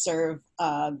 listserv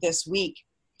this week.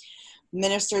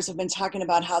 Ministers have been talking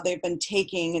about how they've been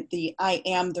taking the "I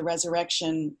am the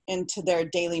resurrection" into their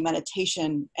daily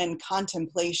meditation and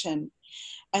contemplation.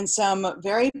 And some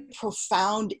very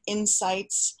profound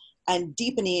insights and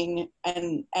deepening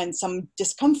and some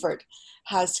discomfort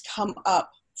has come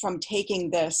up from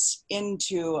taking this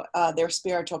into their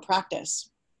spiritual practice.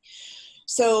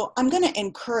 So I'm going to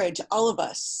encourage all of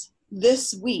us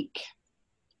this week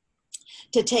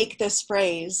to take this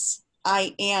phrase,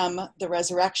 "I am the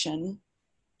resurrection,"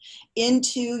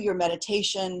 into your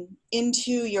meditation,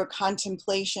 into your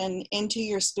contemplation, into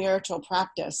your spiritual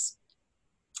practice,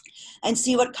 and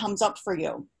see what comes up for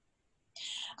you.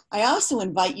 I also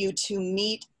invite you to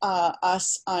meet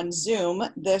us on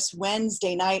Zoom this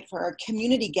Wednesday night for our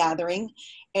community gathering.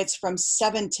 It's from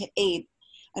 7 to 8.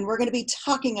 And we're going to be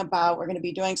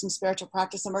doing some spiritual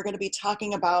practice, and we're going to be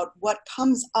talking about what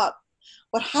comes up,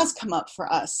 what has come up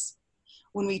for us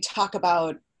when we talk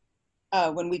about,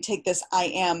 when we take this "I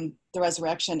am the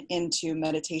resurrection" into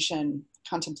meditation,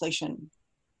 contemplation.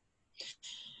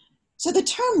 So the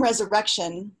term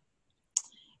resurrection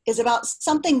is about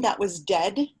something that was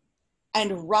dead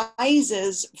and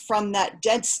rises from that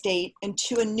dead state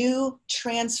into a new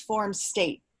transformed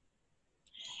state.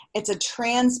 It's a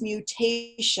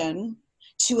transmutation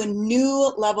to a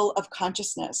new level of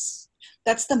consciousness.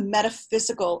 That's the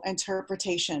metaphysical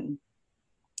interpretation.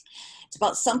 It's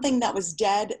about something that was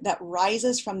dead that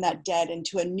rises from that dead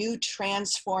into a new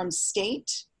transformed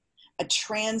state, a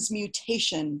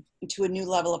transmutation into a new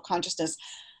level of consciousness.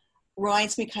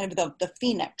 Reminds me kind of the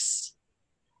phoenix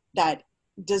that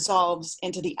dissolves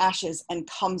into the ashes and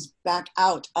comes back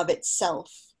out of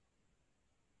itself.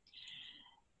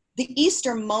 The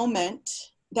Easter moment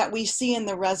that we see in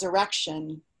the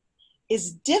resurrection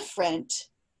is different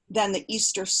than the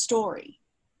Easter story.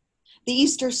 The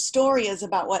Easter story is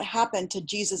about what happened to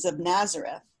Jesus of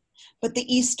Nazareth, but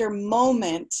the Easter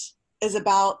moment is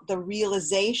about the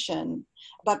realization,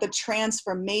 about the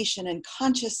transformation and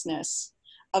consciousness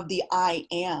of the I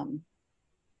am.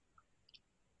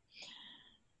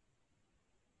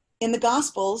 In the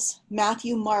Gospels,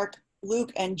 Matthew, Mark,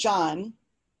 Luke, and John,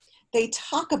 they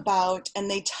talk about and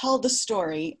they tell the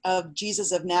story of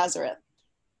Jesus of Nazareth.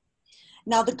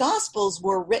 Now, the Gospels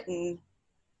were written,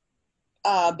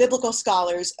 biblical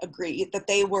scholars agree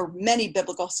that many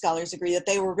biblical scholars agree that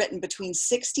they were written between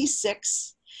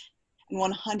 66 and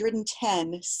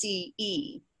 110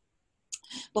 CE.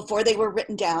 Before they were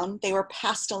written down, they were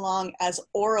passed along as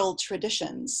oral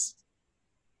traditions.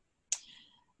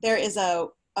 There is a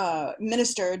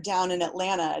minister down in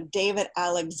Atlanta, David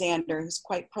Alexander, who's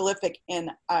quite prolific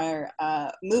in our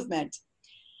movement,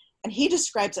 and he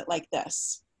describes it like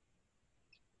this.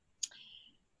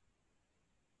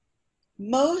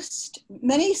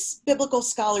 Many biblical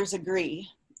scholars agree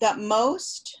that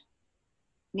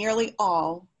nearly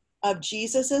all of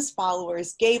Jesus's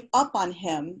followers gave up on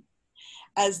him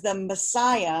as the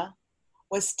Messiah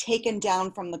was taken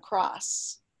down from the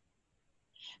cross,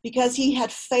 because he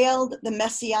had failed the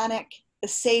messianic, the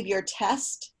savior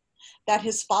test that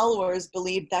his followers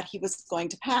believed that he was going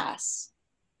to pass.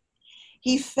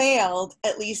 He failed,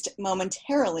 at least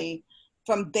momentarily,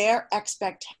 from their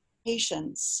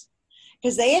expectations,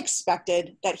 because they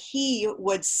expected that he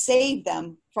would save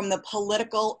them from the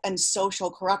political and social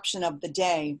corruption of the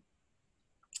day.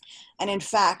 And in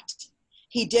fact,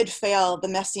 he did fail the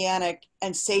messianic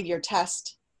and savior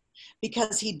test,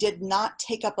 because he did not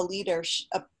take up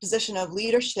a position of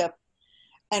leadership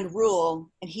and rule,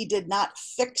 and he did not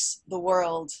fix the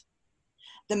world.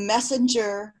 The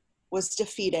messenger was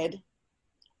defeated,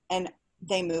 and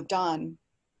they moved on.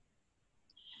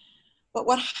 But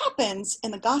what happens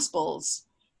in the Gospels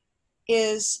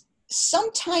is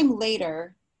sometime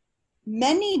later,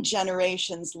 many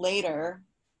generations later,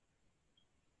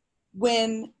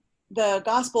 when the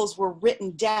Gospels were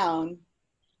written down,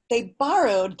 they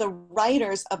borrowed the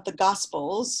writers of the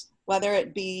Gospels, whether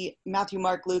it be Matthew,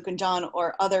 Mark, Luke, and John,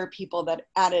 or other people that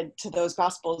added to those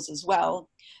Gospels as well.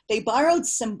 They borrowed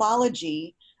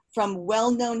symbology from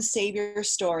well-known Savior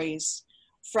stories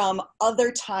from other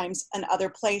times and other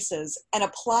places and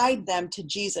applied them to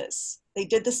Jesus. They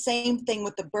did the same thing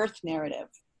with the birth narrative.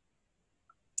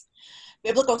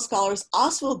 Biblical scholars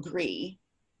also agree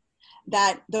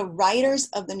that the writers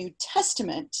of the New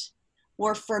Testament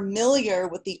were familiar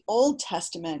with the Old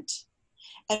Testament,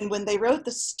 and when they wrote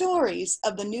the stories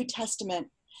of the New Testament,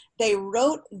 they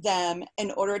wrote them in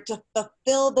order to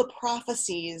fulfill the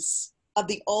prophecies of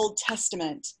the Old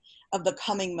Testament of the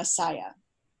coming Messiah.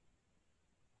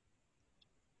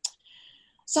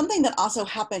 Something that also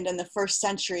happened in the first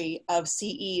century of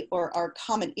CE, or our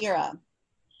Common Era,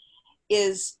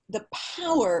 is the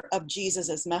power of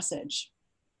Jesus's message.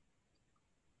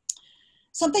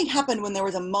 Something happened when there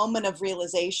was a moment of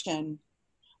realization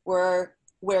where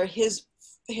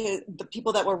the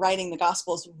people that were writing the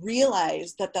Gospels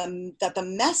realized that the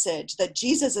message, that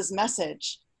Jesus's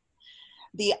message,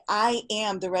 the I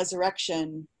am, the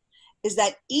resurrection, is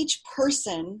that each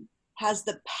person has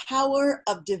the power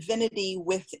of divinity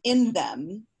within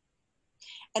them.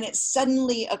 And it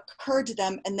suddenly occurred to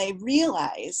them, and they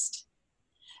realized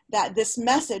that this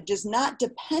message is not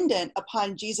dependent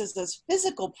upon Jesus's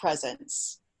physical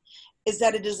presence, is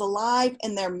that it is alive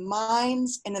in their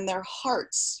minds and in their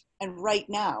hearts and right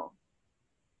now.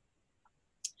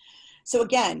 So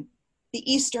again,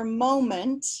 the Easter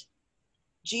moment,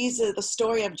 the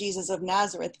story of Jesus of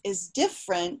Nazareth, is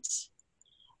different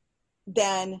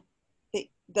than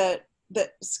the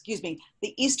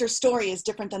Easter story is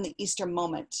different than the Easter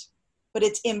moment, but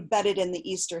it's embedded in the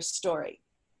Easter story.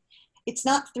 It's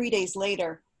not 3 days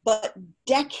later, but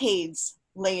decades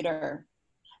later,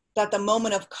 that the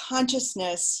moment of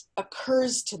consciousness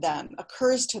occurs to them,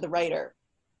 occurs to the writer.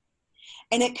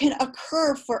 And it can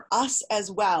occur for us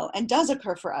as well, and does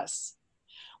occur for us.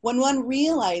 When one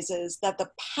realizes that the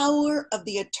power of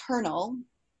the eternal,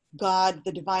 God,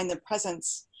 the divine, the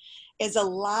presence, is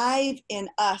alive in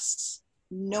us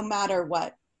no matter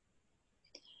what.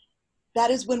 That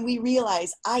is when we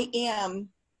realize I am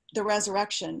the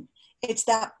resurrection. It's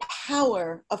that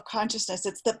power of consciousness.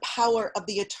 It's the power of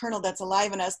the eternal that's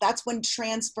alive in us. That's when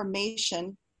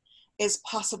transformation is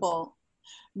possible,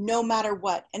 no matter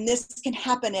what. And this can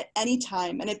happen at any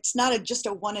time. And it's not just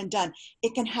a one and done.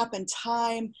 It can happen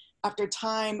time after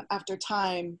time after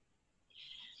time.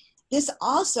 This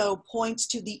also points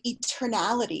to the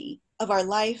eternality of our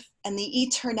life and the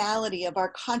eternality of our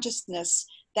consciousness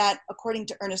that, according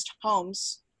to Ernest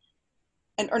Holmes,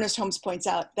 and Ernest Holmes points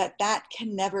out that that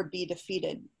can never be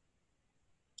defeated.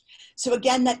 So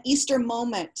again, that Easter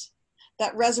moment,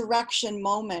 that resurrection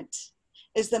moment,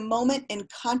 is the moment in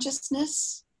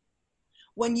consciousness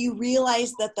when you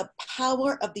realize that the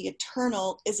power of the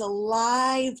eternal is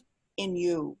alive in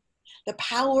you. The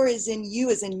power is in you,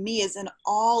 is in me, is in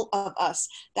all of us.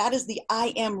 That is the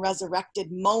I am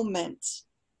resurrected moment.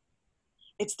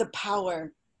 It's the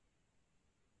power.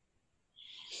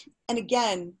 And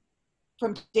again,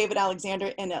 from David Alexander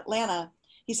in Atlanta,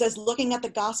 he says, looking at the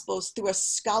Gospels through a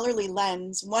scholarly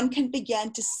lens, one can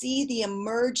begin to see the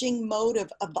emerging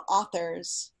motive of the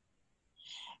authors.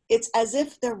 It's as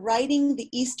if they're writing the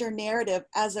Easter narrative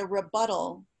as a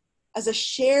rebuttal, as a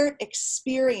shared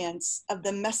experience of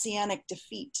the messianic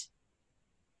defeat.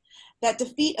 That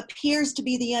defeat appears to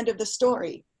be the end of the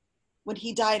story when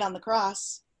he died on the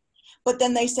cross. But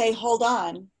then they say, hold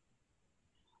on.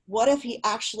 What if he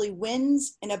actually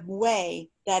wins in a way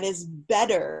that is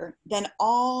better than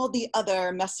all the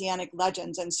other messianic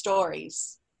legends and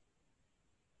stories?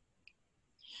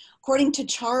 According to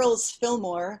Charles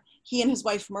Fillmore, he and his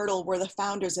wife Myrtle were the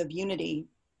founders of Unity.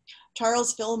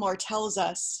 Charles Fillmore tells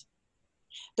us,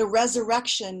 the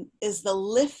resurrection is the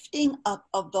lifting up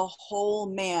of the whole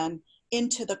man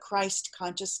into the Christ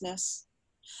consciousness,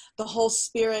 the whole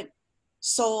spirit,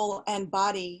 soul, and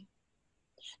body.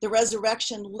 The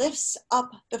resurrection lifts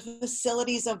up the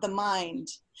facilities of the mind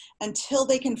until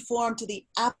they conform to the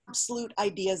absolute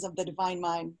ideas of the divine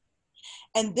mind.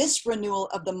 And this renewal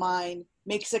of the mind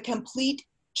makes a complete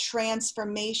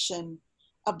transformation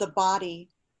of the body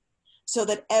so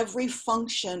that every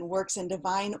function works in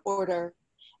divine order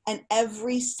and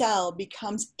every cell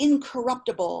becomes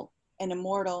incorruptible and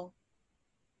immortal.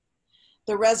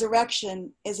 The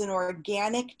resurrection is an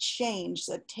organic change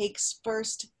that takes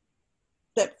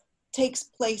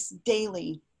place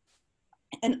daily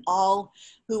in all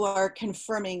who are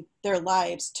confirming their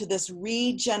lives to this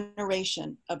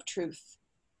regeneration of truth.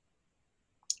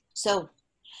 So,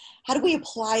 how do we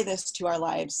apply this to our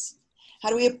lives? How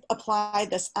do we apply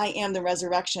this I am the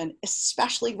resurrection,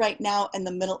 especially right now in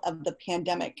the middle of the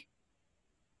pandemic?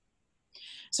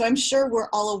 So I'm sure we're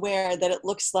all aware that it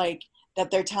looks like that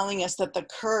they're telling us that the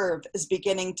curve is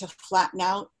beginning to flatten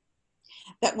out,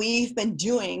 that we've been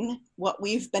doing what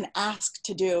we've been asked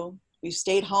to do. We've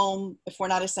stayed home if we're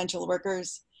not essential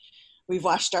workers. We've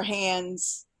washed our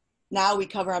hands. Now we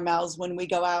cover our mouths when we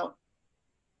go out.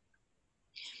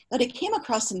 But I came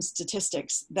across some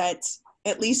statistics that,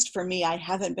 at least for me, I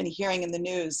haven't been hearing in the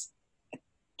news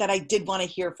that I did want to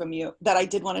hear from you, that I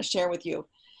did want to share with you,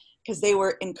 because they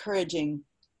were encouraging.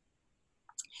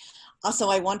 Also,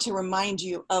 I want to remind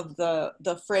you of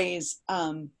the phrase,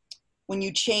 when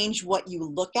you change what you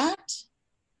look at.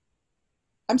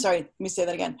 I'm sorry, let me say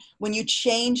that again. When you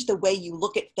change the way you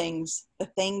look at things, the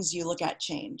things you look at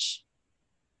change.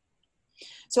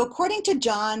 So according to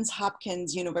Johns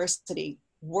Hopkins University,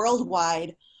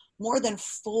 worldwide, more than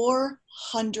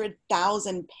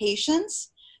 400,000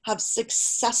 patients have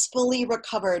successfully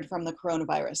recovered from the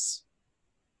coronavirus.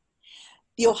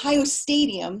 The Ohio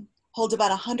Stadium holds about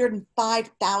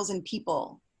 105,000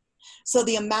 people. So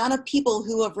the amount of people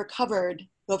who have recovered,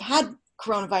 who have had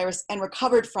coronavirus and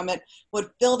recovered from it,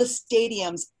 would fill the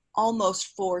stadiums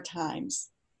almost 4 times.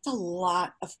 It's a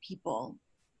lot of people.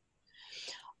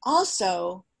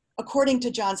 Also, according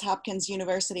to Johns Hopkins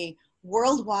University,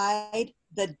 worldwide,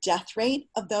 the death rate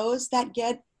of those that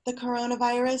get the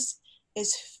coronavirus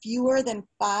is fewer than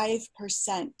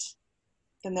 5%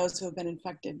 than those who have been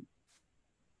infected.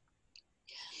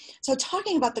 So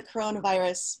talking about the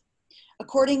coronavirus,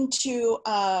 according to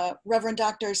Reverend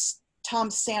Dr.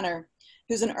 Tom Sanner,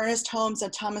 who's an Ernest Holmes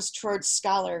and Thomas Trord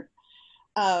scholar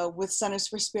with Centers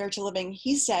for Spiritual Living,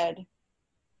 he said,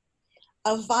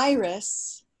 a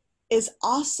virus is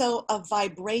also a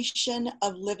vibration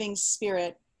of living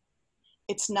spirit.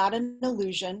 It's not an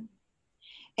illusion,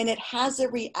 and it has a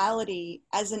reality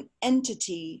as an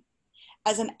entity,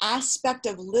 as an aspect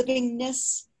of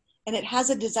livingness and it has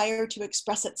a desire to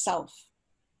express itself.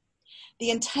 The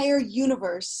entire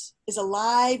universe is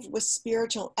alive with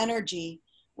spiritual energy,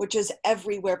 which is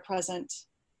everywhere present.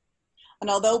 And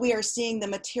although we are seeing the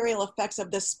material effects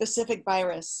of this specific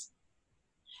virus,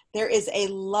 there is a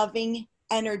loving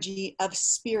energy of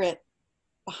spirit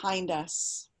behind it.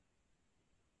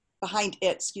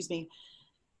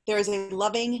 There is a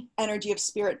loving energy of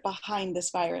spirit behind this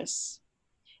virus.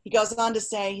 He goes on to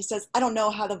say, he says, I don't know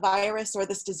how the virus or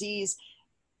this disease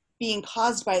being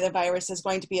caused by the virus is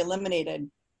going to be eliminated.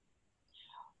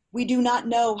 We do not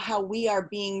know how we are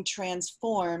being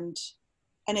transformed,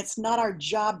 and it's not our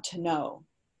job to know.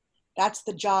 That's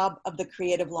the job of the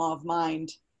creative law of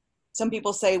mind. Some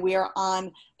people say we are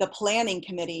on the planning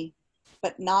committee,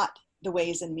 but not the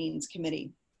Ways and Means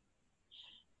Committee.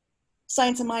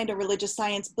 Science of Mind, or religious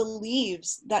science,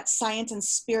 believes that science and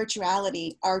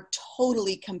spirituality are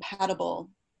totally compatible.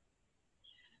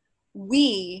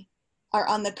 We are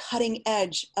on the cutting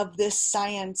edge of this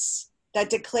science that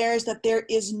declares that there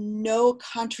is no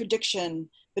contradiction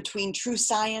between true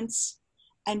science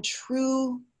and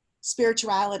true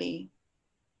spirituality.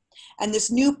 And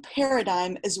this new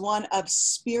paradigm is one of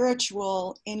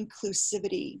spiritual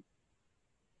inclusivity.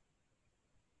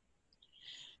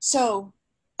 So,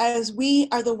 as we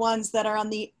are the ones that are on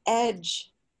the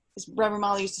edge, as Reverend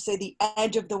Molly used to say, the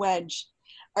edge of the wedge,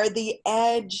 or the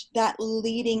edge, that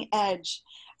leading edge,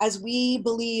 as we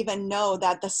believe and know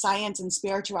that the science and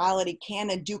spirituality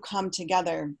can and do come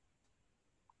together,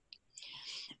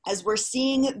 as we're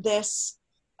seeing this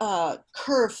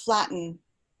curve flatten,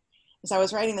 as I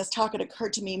was writing this talk, it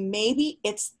occurred to me, maybe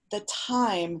it's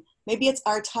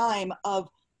our time of,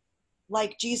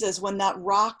 like Jesus, when that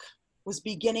rock was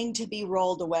beginning to be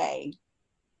rolled away.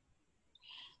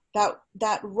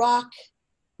 That rock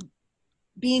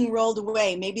being rolled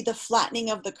away, maybe the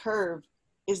flattening of the curve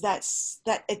is that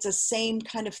it's the same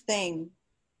kind of thing.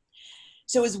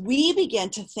 So as we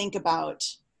begin to think about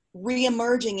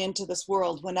re-emerging into this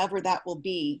world, whenever that will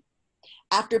be,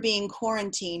 after being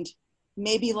quarantined,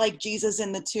 maybe like Jesus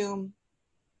in the tomb,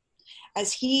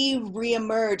 as he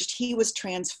re-emerged, he was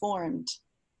transformed.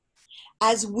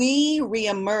 As we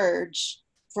re-emerge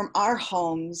from our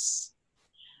homes,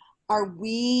 are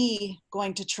we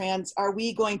going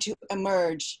to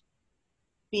emerge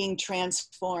being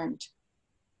transformed?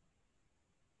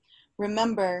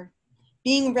 Remember,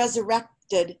 being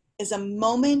resurrected is a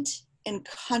moment in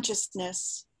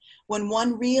consciousness when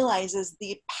one realizes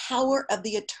the power of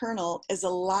the eternal is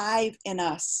alive in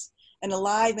us and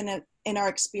alive in our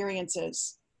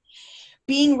experiences.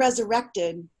 Being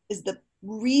resurrected is the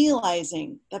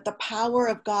realizing that the power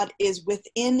of God is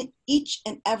within each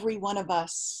and every one of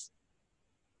us,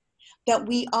 that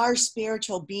we are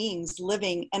spiritual beings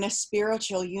living in a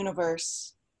spiritual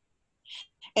universe,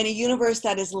 in a universe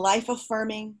that is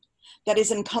life-affirming, that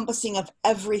is encompassing of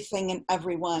everything and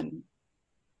everyone.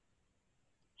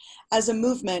 As a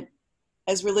movement,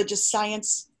 as religious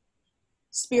science,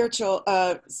 Centers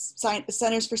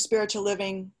for Spiritual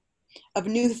Living, of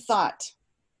New Thought,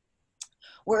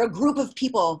 we're a group of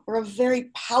people, we're a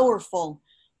very powerful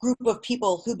group of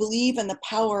people who believe in the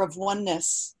power of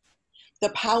oneness, the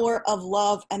power of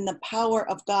love, and the power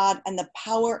of God, and the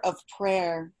power of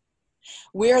prayer.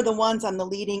 We're the ones on the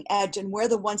leading edge, and we're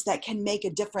the ones that can make a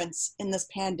difference in this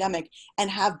pandemic and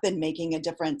have been making a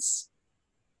difference.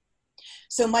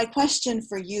 So my question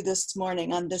for you this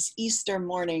morning, on this Easter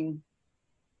morning,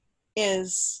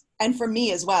 is, and for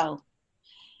me as well,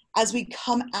 as we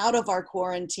come out of our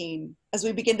quarantine, as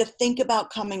we begin to think about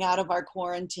coming out of our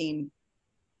quarantine,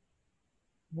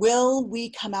 will we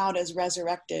come out as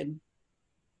resurrected?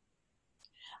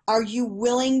 Are you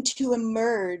willing to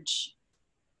emerge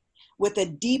with a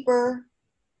deeper,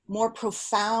 more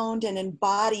profound and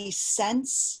embodied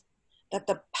sense that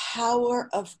the power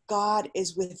of God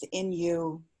is within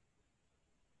you?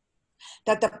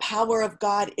 That the power of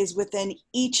God is within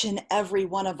each and every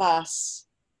one of us?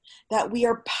 That we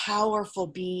are powerful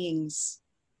beings,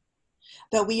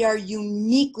 that we are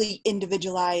uniquely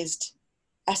individualized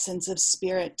essence of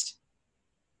spirit.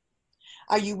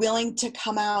 Are you willing to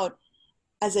come out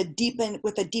with a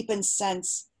deepened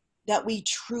sense that we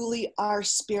truly are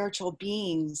spiritual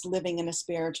beings living in a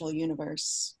spiritual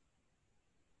universe?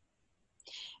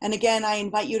 And again, I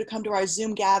invite you to come to our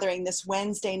Zoom gathering this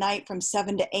Wednesday night from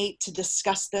 7 to 8 to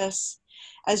discuss this.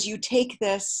 As you take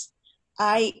this,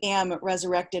 I am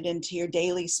resurrected into your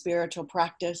daily spiritual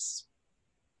practice.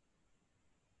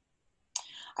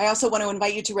 I also want to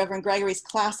invite you to Reverend Gregory's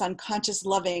class on conscious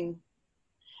loving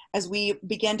as we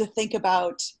begin to think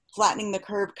about flattening the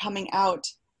curve, coming out.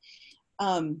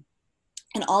 And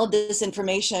all of this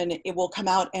information, it will come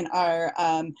out in our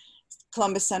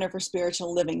Columbus Center for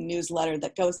Spiritual Living newsletter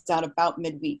that goes out about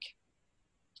midweek.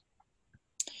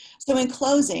 So in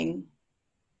closing,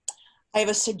 I have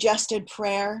a suggested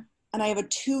prayer and I have a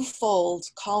twofold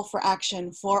call for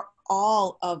action for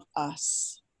all of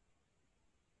us.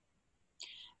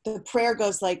 The prayer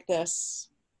goes like this.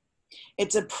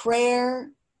 It's a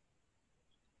prayer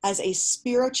as a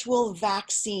spiritual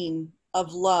vaccine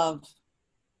of love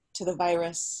to the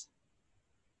virus.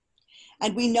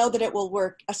 And we know that it will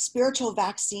work, a spiritual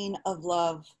vaccine of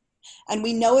love. And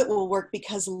we know it will work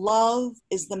because love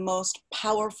is the most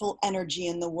powerful energy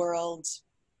in the world.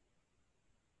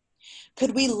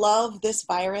 Could we love this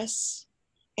virus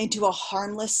into a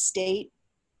harmless state?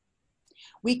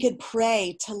 We could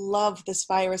pray to love this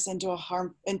virus into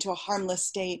a harmless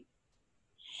state.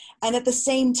 And at the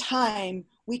same time,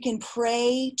 we can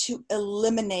pray to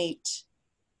eliminate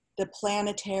the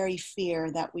planetary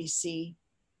fear that we see.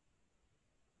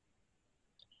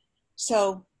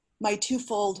 So my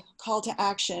twofold call to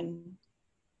action,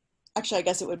 actually, I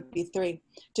guess it would be three,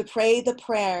 to pray the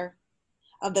prayer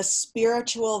of the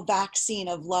spiritual vaccine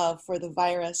of love for the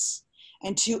virus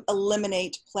and to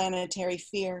eliminate planetary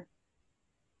fear.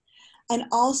 And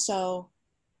also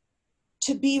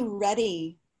to be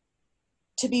ready,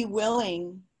 to be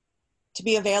willing, to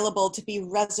be available, to be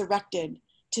resurrected,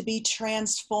 to be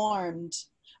transformed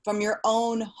from your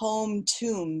own home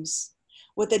tombs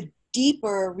with a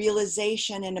deeper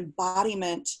realization and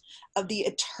embodiment of the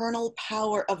eternal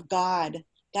power of God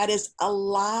that is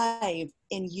alive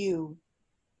in you.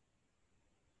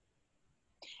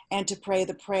 And to pray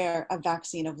the prayer of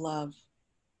vaccine of love.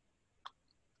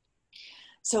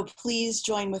 So please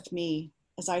join with me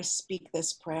as I speak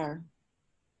this prayer.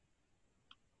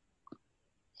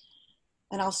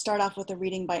 And I'll start off with a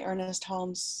reading by Ernest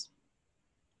Holmes.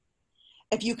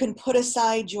 If you can put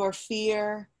aside your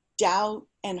fear, doubt,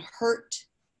 and hurt,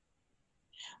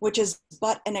 which is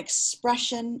but an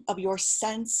expression of your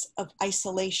sense of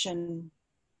isolation,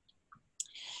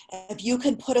 if you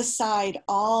can put aside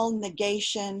all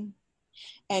negation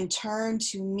and turn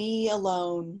to me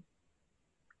alone,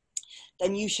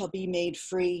 then you shall be made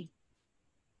free.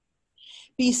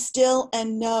 Be still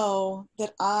and know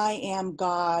that I am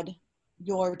God,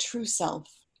 your true self.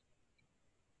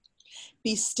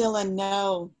 Be still and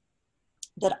know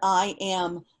that I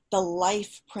am the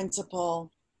life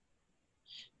principle.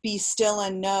 Be still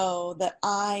and know that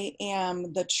I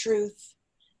am the truth,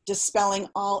 dispelling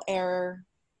all error.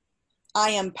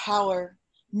 I am power,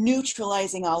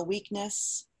 neutralizing all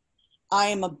weakness. I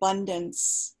am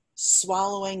abundance,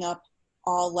 swallowing up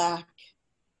all lack.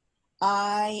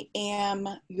 I am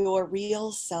your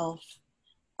real self.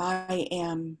 I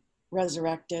am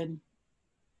resurrected.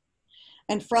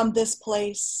 And from this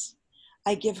place,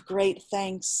 I give great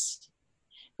thanks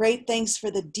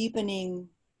for the deepening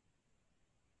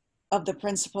of the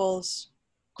principles,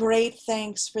 great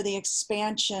thanks for the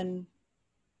expansion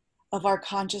of our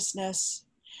consciousness,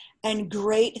 and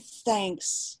great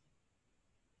thanks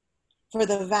for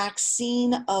the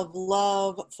vaccine of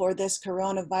love for this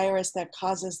coronavirus that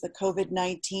causes the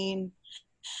COVID-19.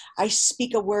 I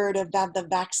speak a word of that, the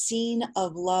vaccine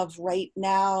of love right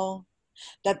now,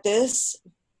 that this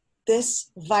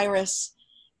virus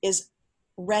is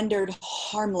rendered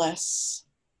harmless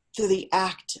through the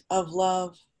act of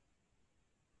love,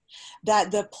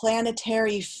 that the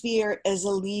planetary fear is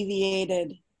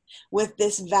alleviated with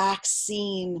this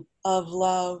vaccine of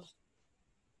love.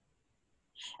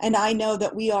 And I know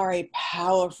that we are a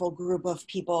powerful group of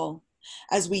people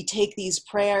as we take these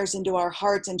prayers into our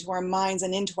hearts, into our minds,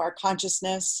 and into our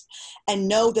consciousness, and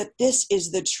know that this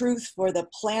is the truth for the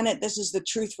planet. This is the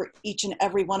truth for each and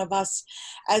every one of us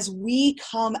as we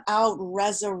come out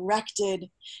resurrected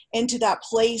into that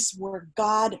place where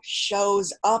God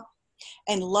shows up,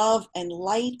 and love and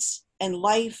light and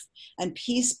life and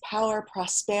peace, power,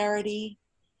 prosperity,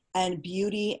 and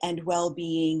beauty and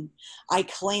well-being. I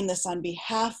claim this on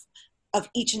behalf of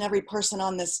each and every person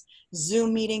on this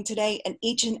Zoom meeting today, and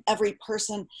each and every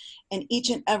person, and each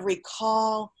and every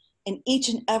call, and each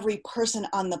and every person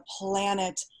on the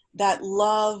planet, that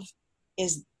love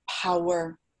is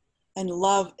power and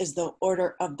love is the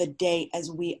order of the day as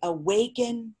we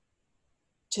awaken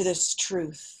to this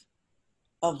truth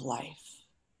of life.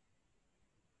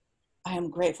 I am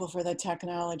grateful for the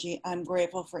technology. I'm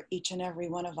grateful for each and every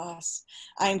one of us.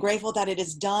 I am grateful that it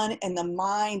is done in the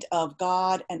mind of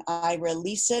God, and I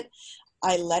release it.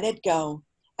 I let it go.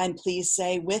 And please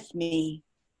say with me,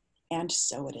 and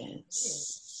so it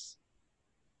is.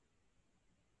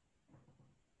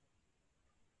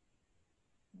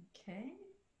 Okay.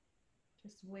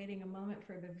 Just waiting a moment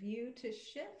for the view to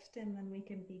shift, and then we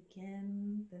can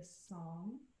begin this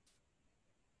song.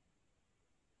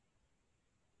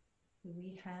 Do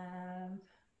we have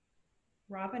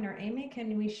Robin or Amy?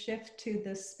 Can we shift to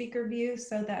the speaker view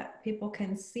so that people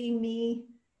can see me,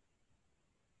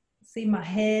 see my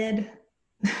head,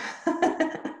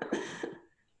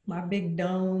 my big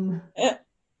dome?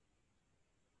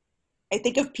 I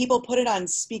think if people put it on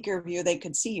speaker view, they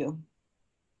could see you.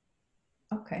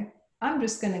 Okay, I'm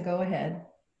just going to go ahead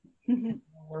and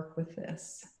work with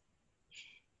this.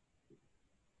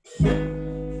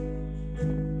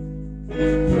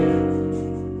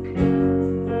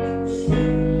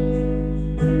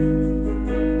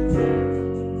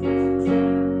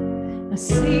 I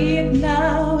see it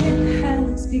now, it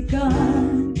has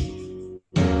begun.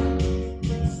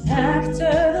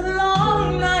 After the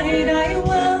long night, I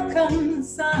welcome the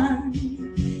sun.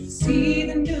 See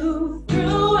the new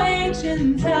through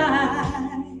ancient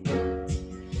times.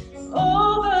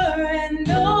 Over and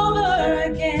over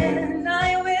again,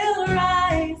 I will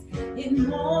rise in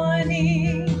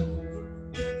morning,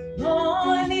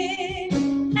 morning,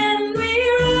 and we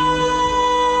rise,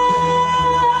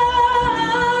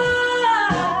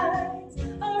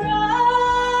 arise,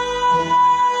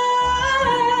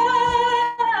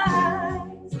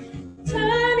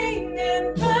 turning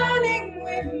and burning,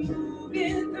 we're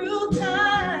moving through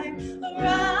time,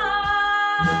 arise.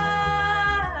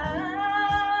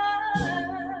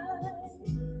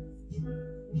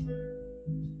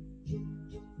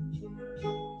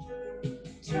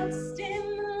 Trust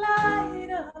in the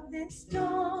light of this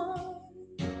dawn.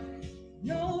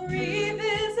 No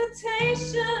revisitation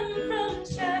from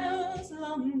shadows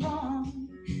long gone.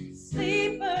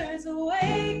 Sleepers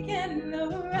awake and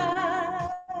arise.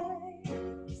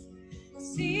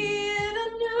 See it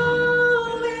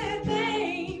anew with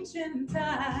ancient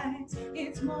tides.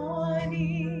 It's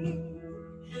morning,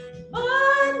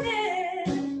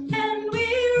 morning, and we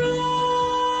rise,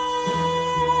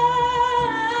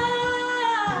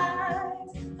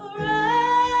 arise.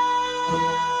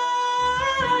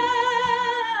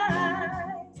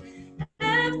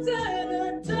 After the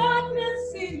darkness,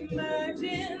 emerge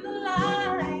in the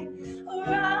light,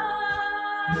 arise.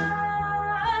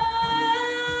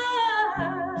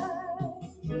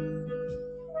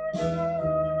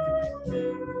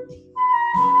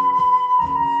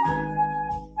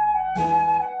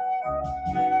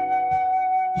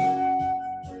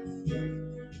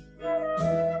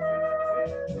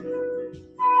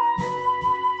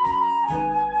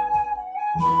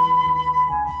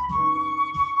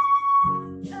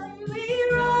 And we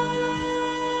rise,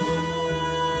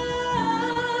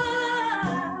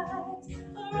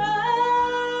 arise,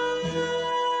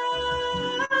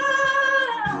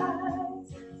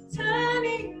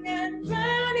 turning and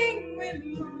burning, we're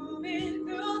moving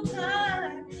through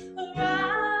time, arise,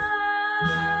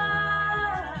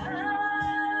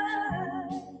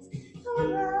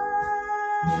 arise.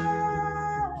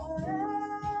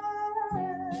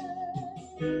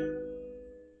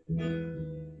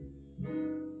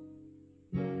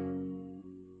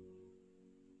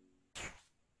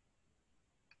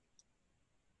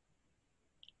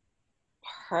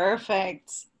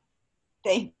 Perfect.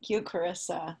 Thank you,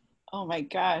 Carissa. Oh my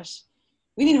gosh.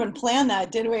 We didn't even plan that,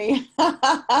 did we?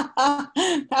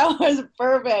 That was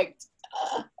perfect.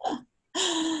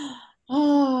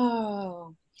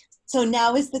 Oh. So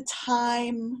now is the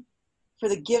time for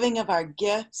the giving of our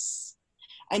gifts.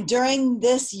 And during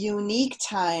this unique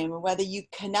time, whether you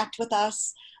connect with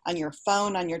us on your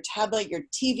phone, on your tablet, your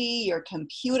TV, your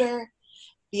computer,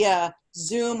 via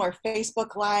Zoom or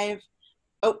Facebook Live,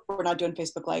 oh, we're not doing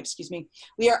Facebook Live, excuse me.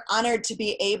 We are honored to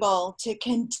be able to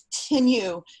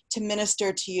continue to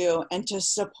minister to you and to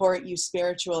support you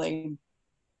spiritually.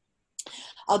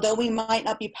 Although we might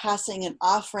not be passing an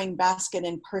offering basket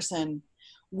in person,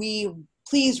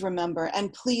 please remember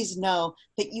and please know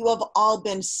that you have all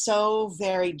been so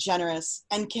very generous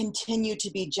and continue to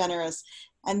be generous.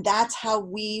 And that's how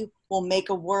we will make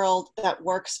a world that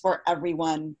works for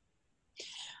everyone.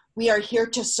 We are here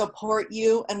to support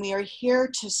you and we are here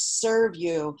to serve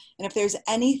you. And if there's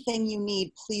anything you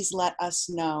need, please let us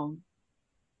know.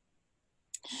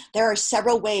 There are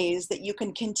several ways that you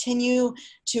can continue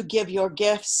to give your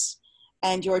gifts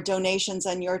and your donations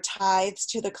and your tithes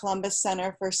to the Columbus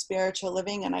Center for Spiritual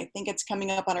Living. And I think it's coming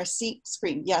up on our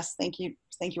screen. Yes, thank you.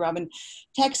 Thank you, Robin.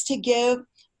 Text to give.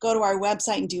 Go to our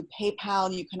website and do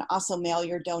PayPal. You can also mail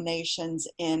your donations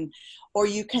in, or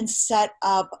you can set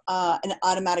up an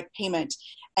automatic payment.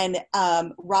 And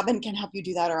Robin can help you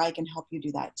do that, or I can help you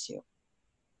do that too.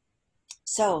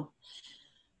 So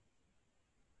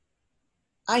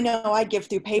I know I give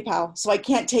through PayPal, so I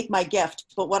can't take my gift,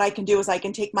 but what I can do is I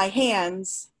can take my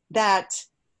hands that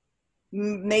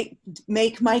make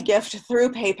my gift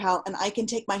through PayPal, and I can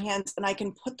take my hands and I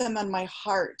can put them on my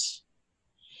heart.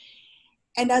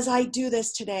 And as I do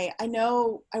this today, I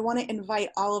know I want to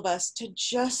invite all of us to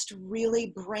just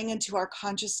really bring into our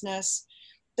consciousness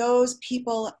those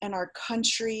people in our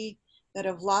country that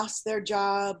have lost their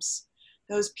jobs,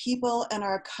 those people in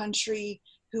our country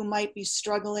who might be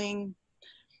struggling,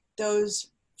 the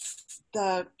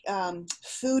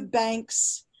food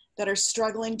banks that are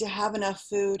struggling to have enough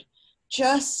food.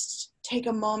 Just take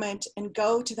a moment and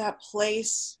go to that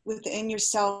place within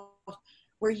yourself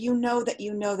where you know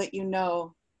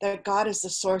that God is the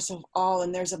source of all,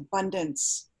 and there's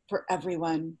abundance for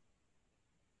everyone.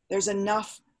 There's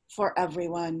enough for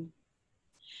everyone.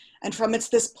 And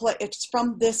it's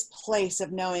from this place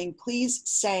of knowing, please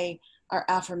say our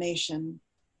affirmation.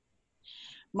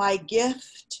 My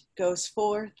gift goes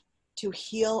forth to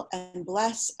heal and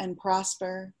bless and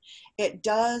prosper. It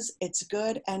does its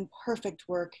good and perfect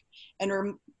work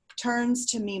and returns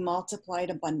to me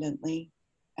multiplied abundantly.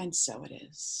 And so it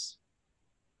is.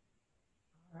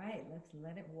 All right, let's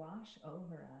let it wash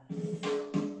over us.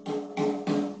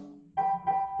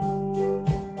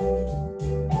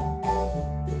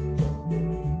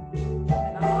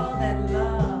 And all that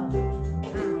love.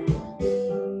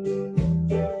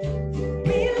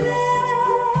 We let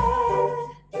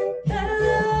that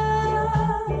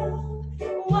love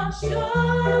wash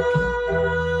over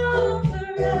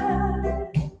us.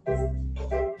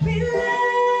 We let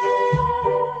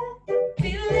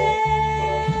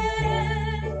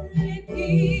it be.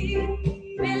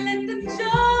 We let the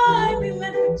joy, we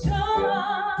let the joy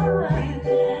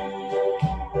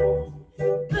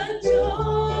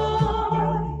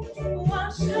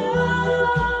wash over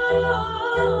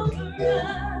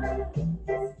us.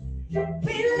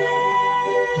 We let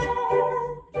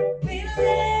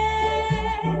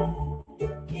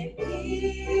it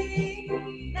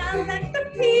be. Now let the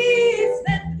peace,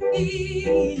 the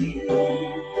peace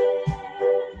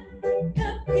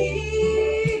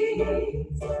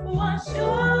wash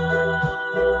over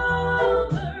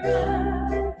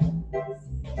us.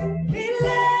 We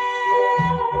let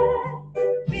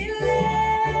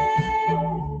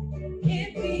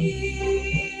it be.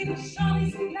 Show me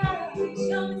some love,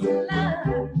 show me some love.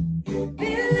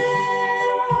 We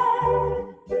let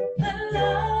the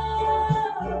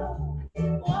love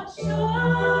wash over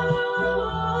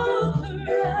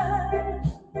us.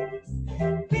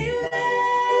 We let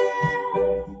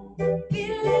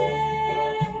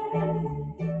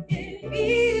it be.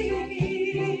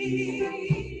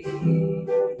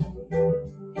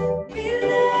 We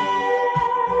let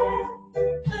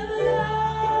the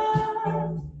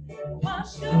love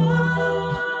wash over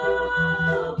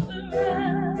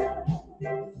us.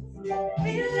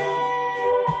 We let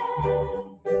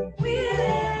it be.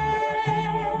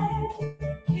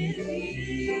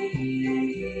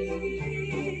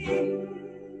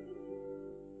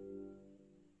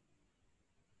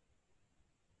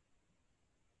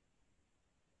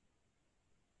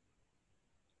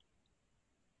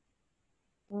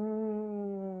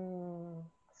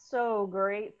 So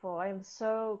grateful. I am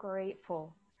so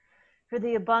grateful for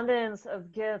the abundance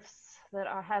of gifts that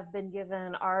have been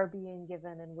given, are being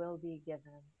given, and will be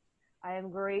given. I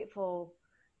am grateful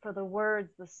for the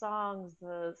words, the songs,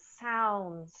 the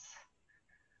sounds,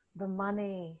 the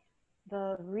money,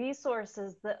 the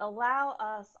resources that allow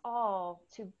us all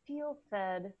to feel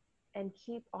fed and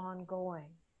keep on going.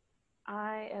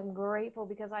 I am grateful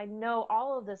because I know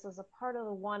all of this is a part of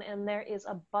the one, and there is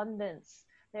abundance.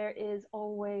 There is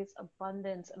always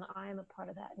abundance, and I am a part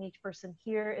of that. And each person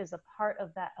here is a part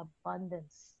of that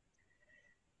abundance.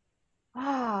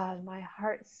 My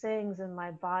heart sings and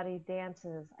my body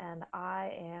dances, and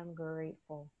I am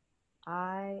grateful.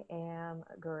 I am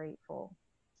grateful.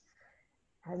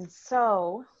 And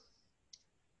so,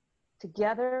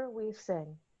 together we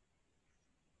sing.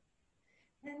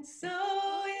 And so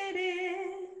it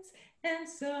is, and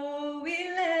so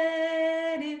we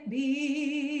let it be.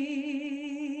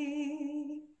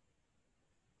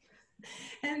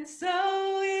 And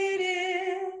so it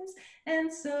is,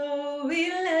 and so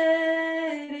we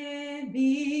let it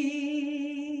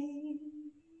be.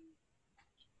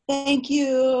 Thank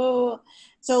you.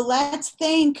 So let's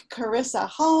thank Carissa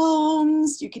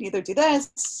Holmes. You can either do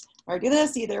this or do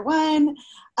this, either one.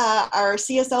 Our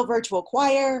CSL virtual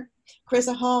choir,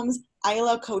 Carissa Holmes,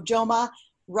 Ayla Kojoma,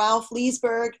 Ralph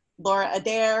Leesburg, Laura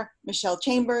Adair, Michelle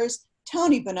Chambers,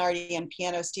 Tony Bernardi on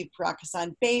piano, Steve Paracas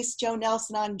on bass, Joe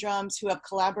Nelson on drums, who have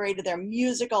collaborated their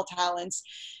musical talents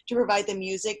to provide the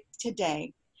music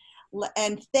today.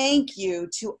 And thank you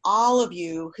to all of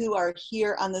you who are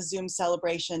here on the Zoom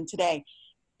celebration today.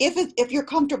 if you're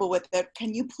comfortable with it,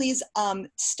 can you please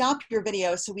stop your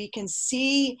video so we can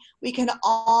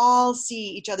all see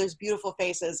each other's beautiful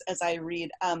faces as I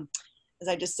read, as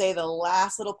I just say the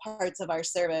last little parts of our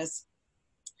service.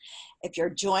 If you're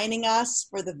joining us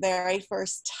for the very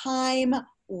first time,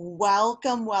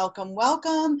 welcome, welcome,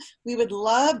 welcome. We would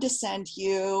love to send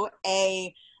you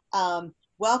a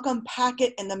welcome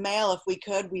packet in the mail if we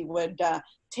could. We would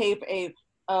tape a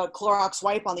Clorox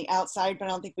wipe on the outside, but I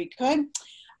don't think we could.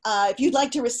 If you'd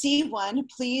like to receive one,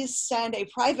 please send a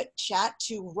private chat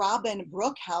to Robin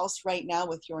Brookhouse right now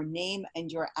with your name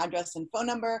and your address and phone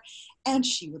number, and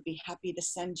she would be happy to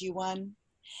send you one.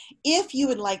 If you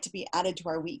would like to be added to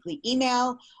our weekly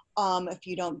email, if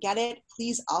you don't get it,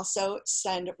 please also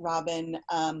send Robin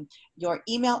your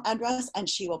email address and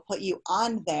she will put you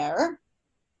on there.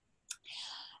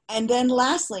 And then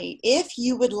lastly, if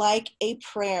you would like a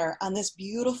prayer on this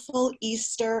beautiful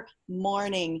Easter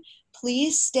morning,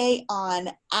 please stay on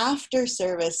after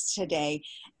service today.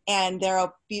 And there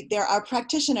are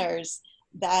practitioners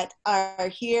that are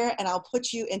here, and I'll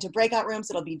put you into breakout rooms.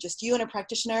 It'll be just you and a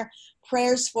practitioner.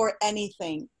 Prayers for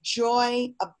anything,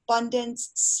 joy,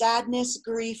 abundance, sadness,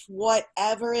 grief,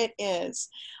 whatever it is.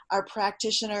 Our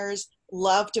practitioners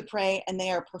love to pray, and they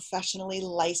are professionally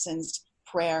licensed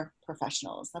prayer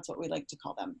professionals. That's what we like to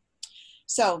call them.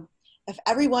 So if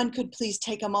everyone could please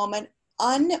take a moment,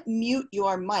 unmute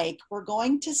your mic. We're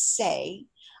going to say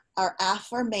our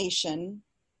affirmation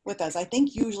with us. I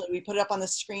think usually we put it up on the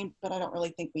screen, but I don't really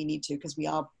think we need to because we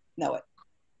all know it.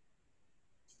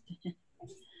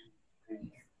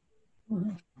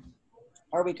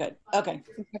 Or we could. Okay.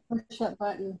 Push that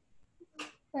button.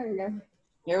 There we go.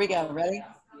 Here we go. Ready?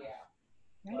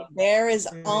 There is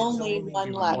only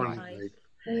one life.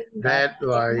 That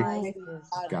life Life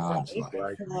God's is life.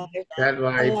 life. That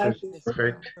life is is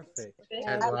perfect.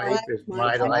 That life is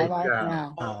my my life life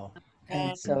now. now. And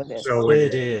And so it is. So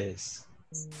It is.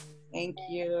 thank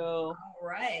you. All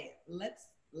right, let's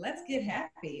get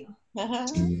happy.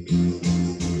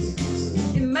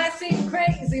 It might seem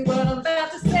crazy what I'm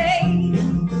about to say.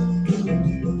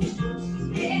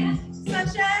 Yeah,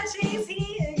 sunshine, she's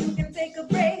here. You can take a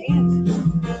break.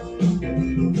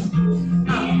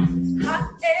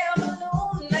 Hot air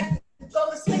balloon like go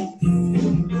to space.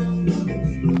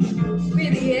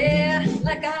 Really, yeah,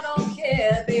 like I don't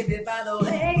care, baby, by the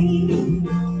way.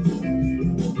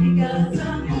 Because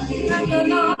I'm like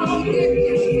alone if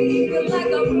you feel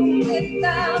like a room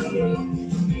without a room.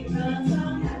 Because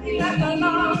I'm like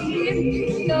alone if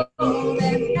you know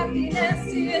that happiness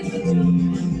is the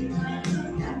truth.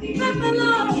 Clap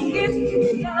along if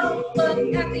you know what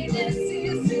happiness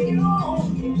is to you.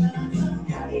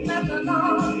 Clap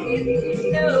along if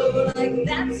you know like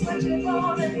that's what you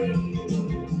wanna do.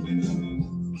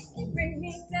 You bring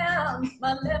me down,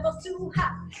 my level's too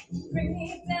high. You bring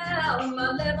me down,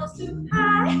 my level's too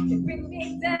high. You bring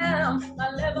me down, my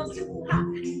level's too high.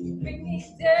 You bring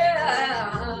me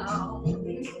down.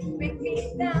 You bring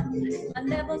me down, my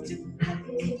level's too high.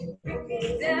 You bring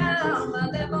me down, my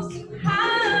level's too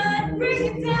high. Bring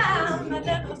it down, my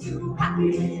level's too high.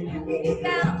 Bring me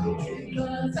down,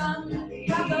 because I'm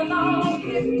not alone.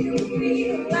 If you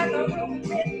feel like a room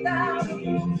without a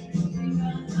roof.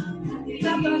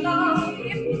 Clap along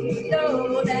if you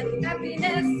know that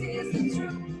happiness is the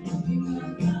truth.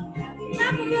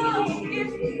 Clap along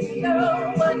if you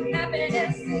know what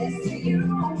happiness is to you.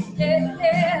 Yeah,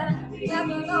 yeah. Clap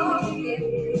along if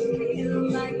you feel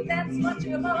like that's what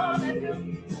you wanna do.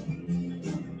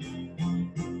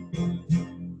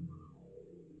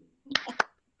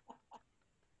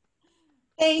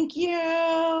 Thank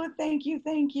you. Thank you.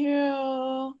 Thank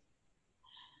you.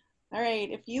 All right.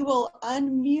 If you will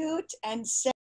unmute and say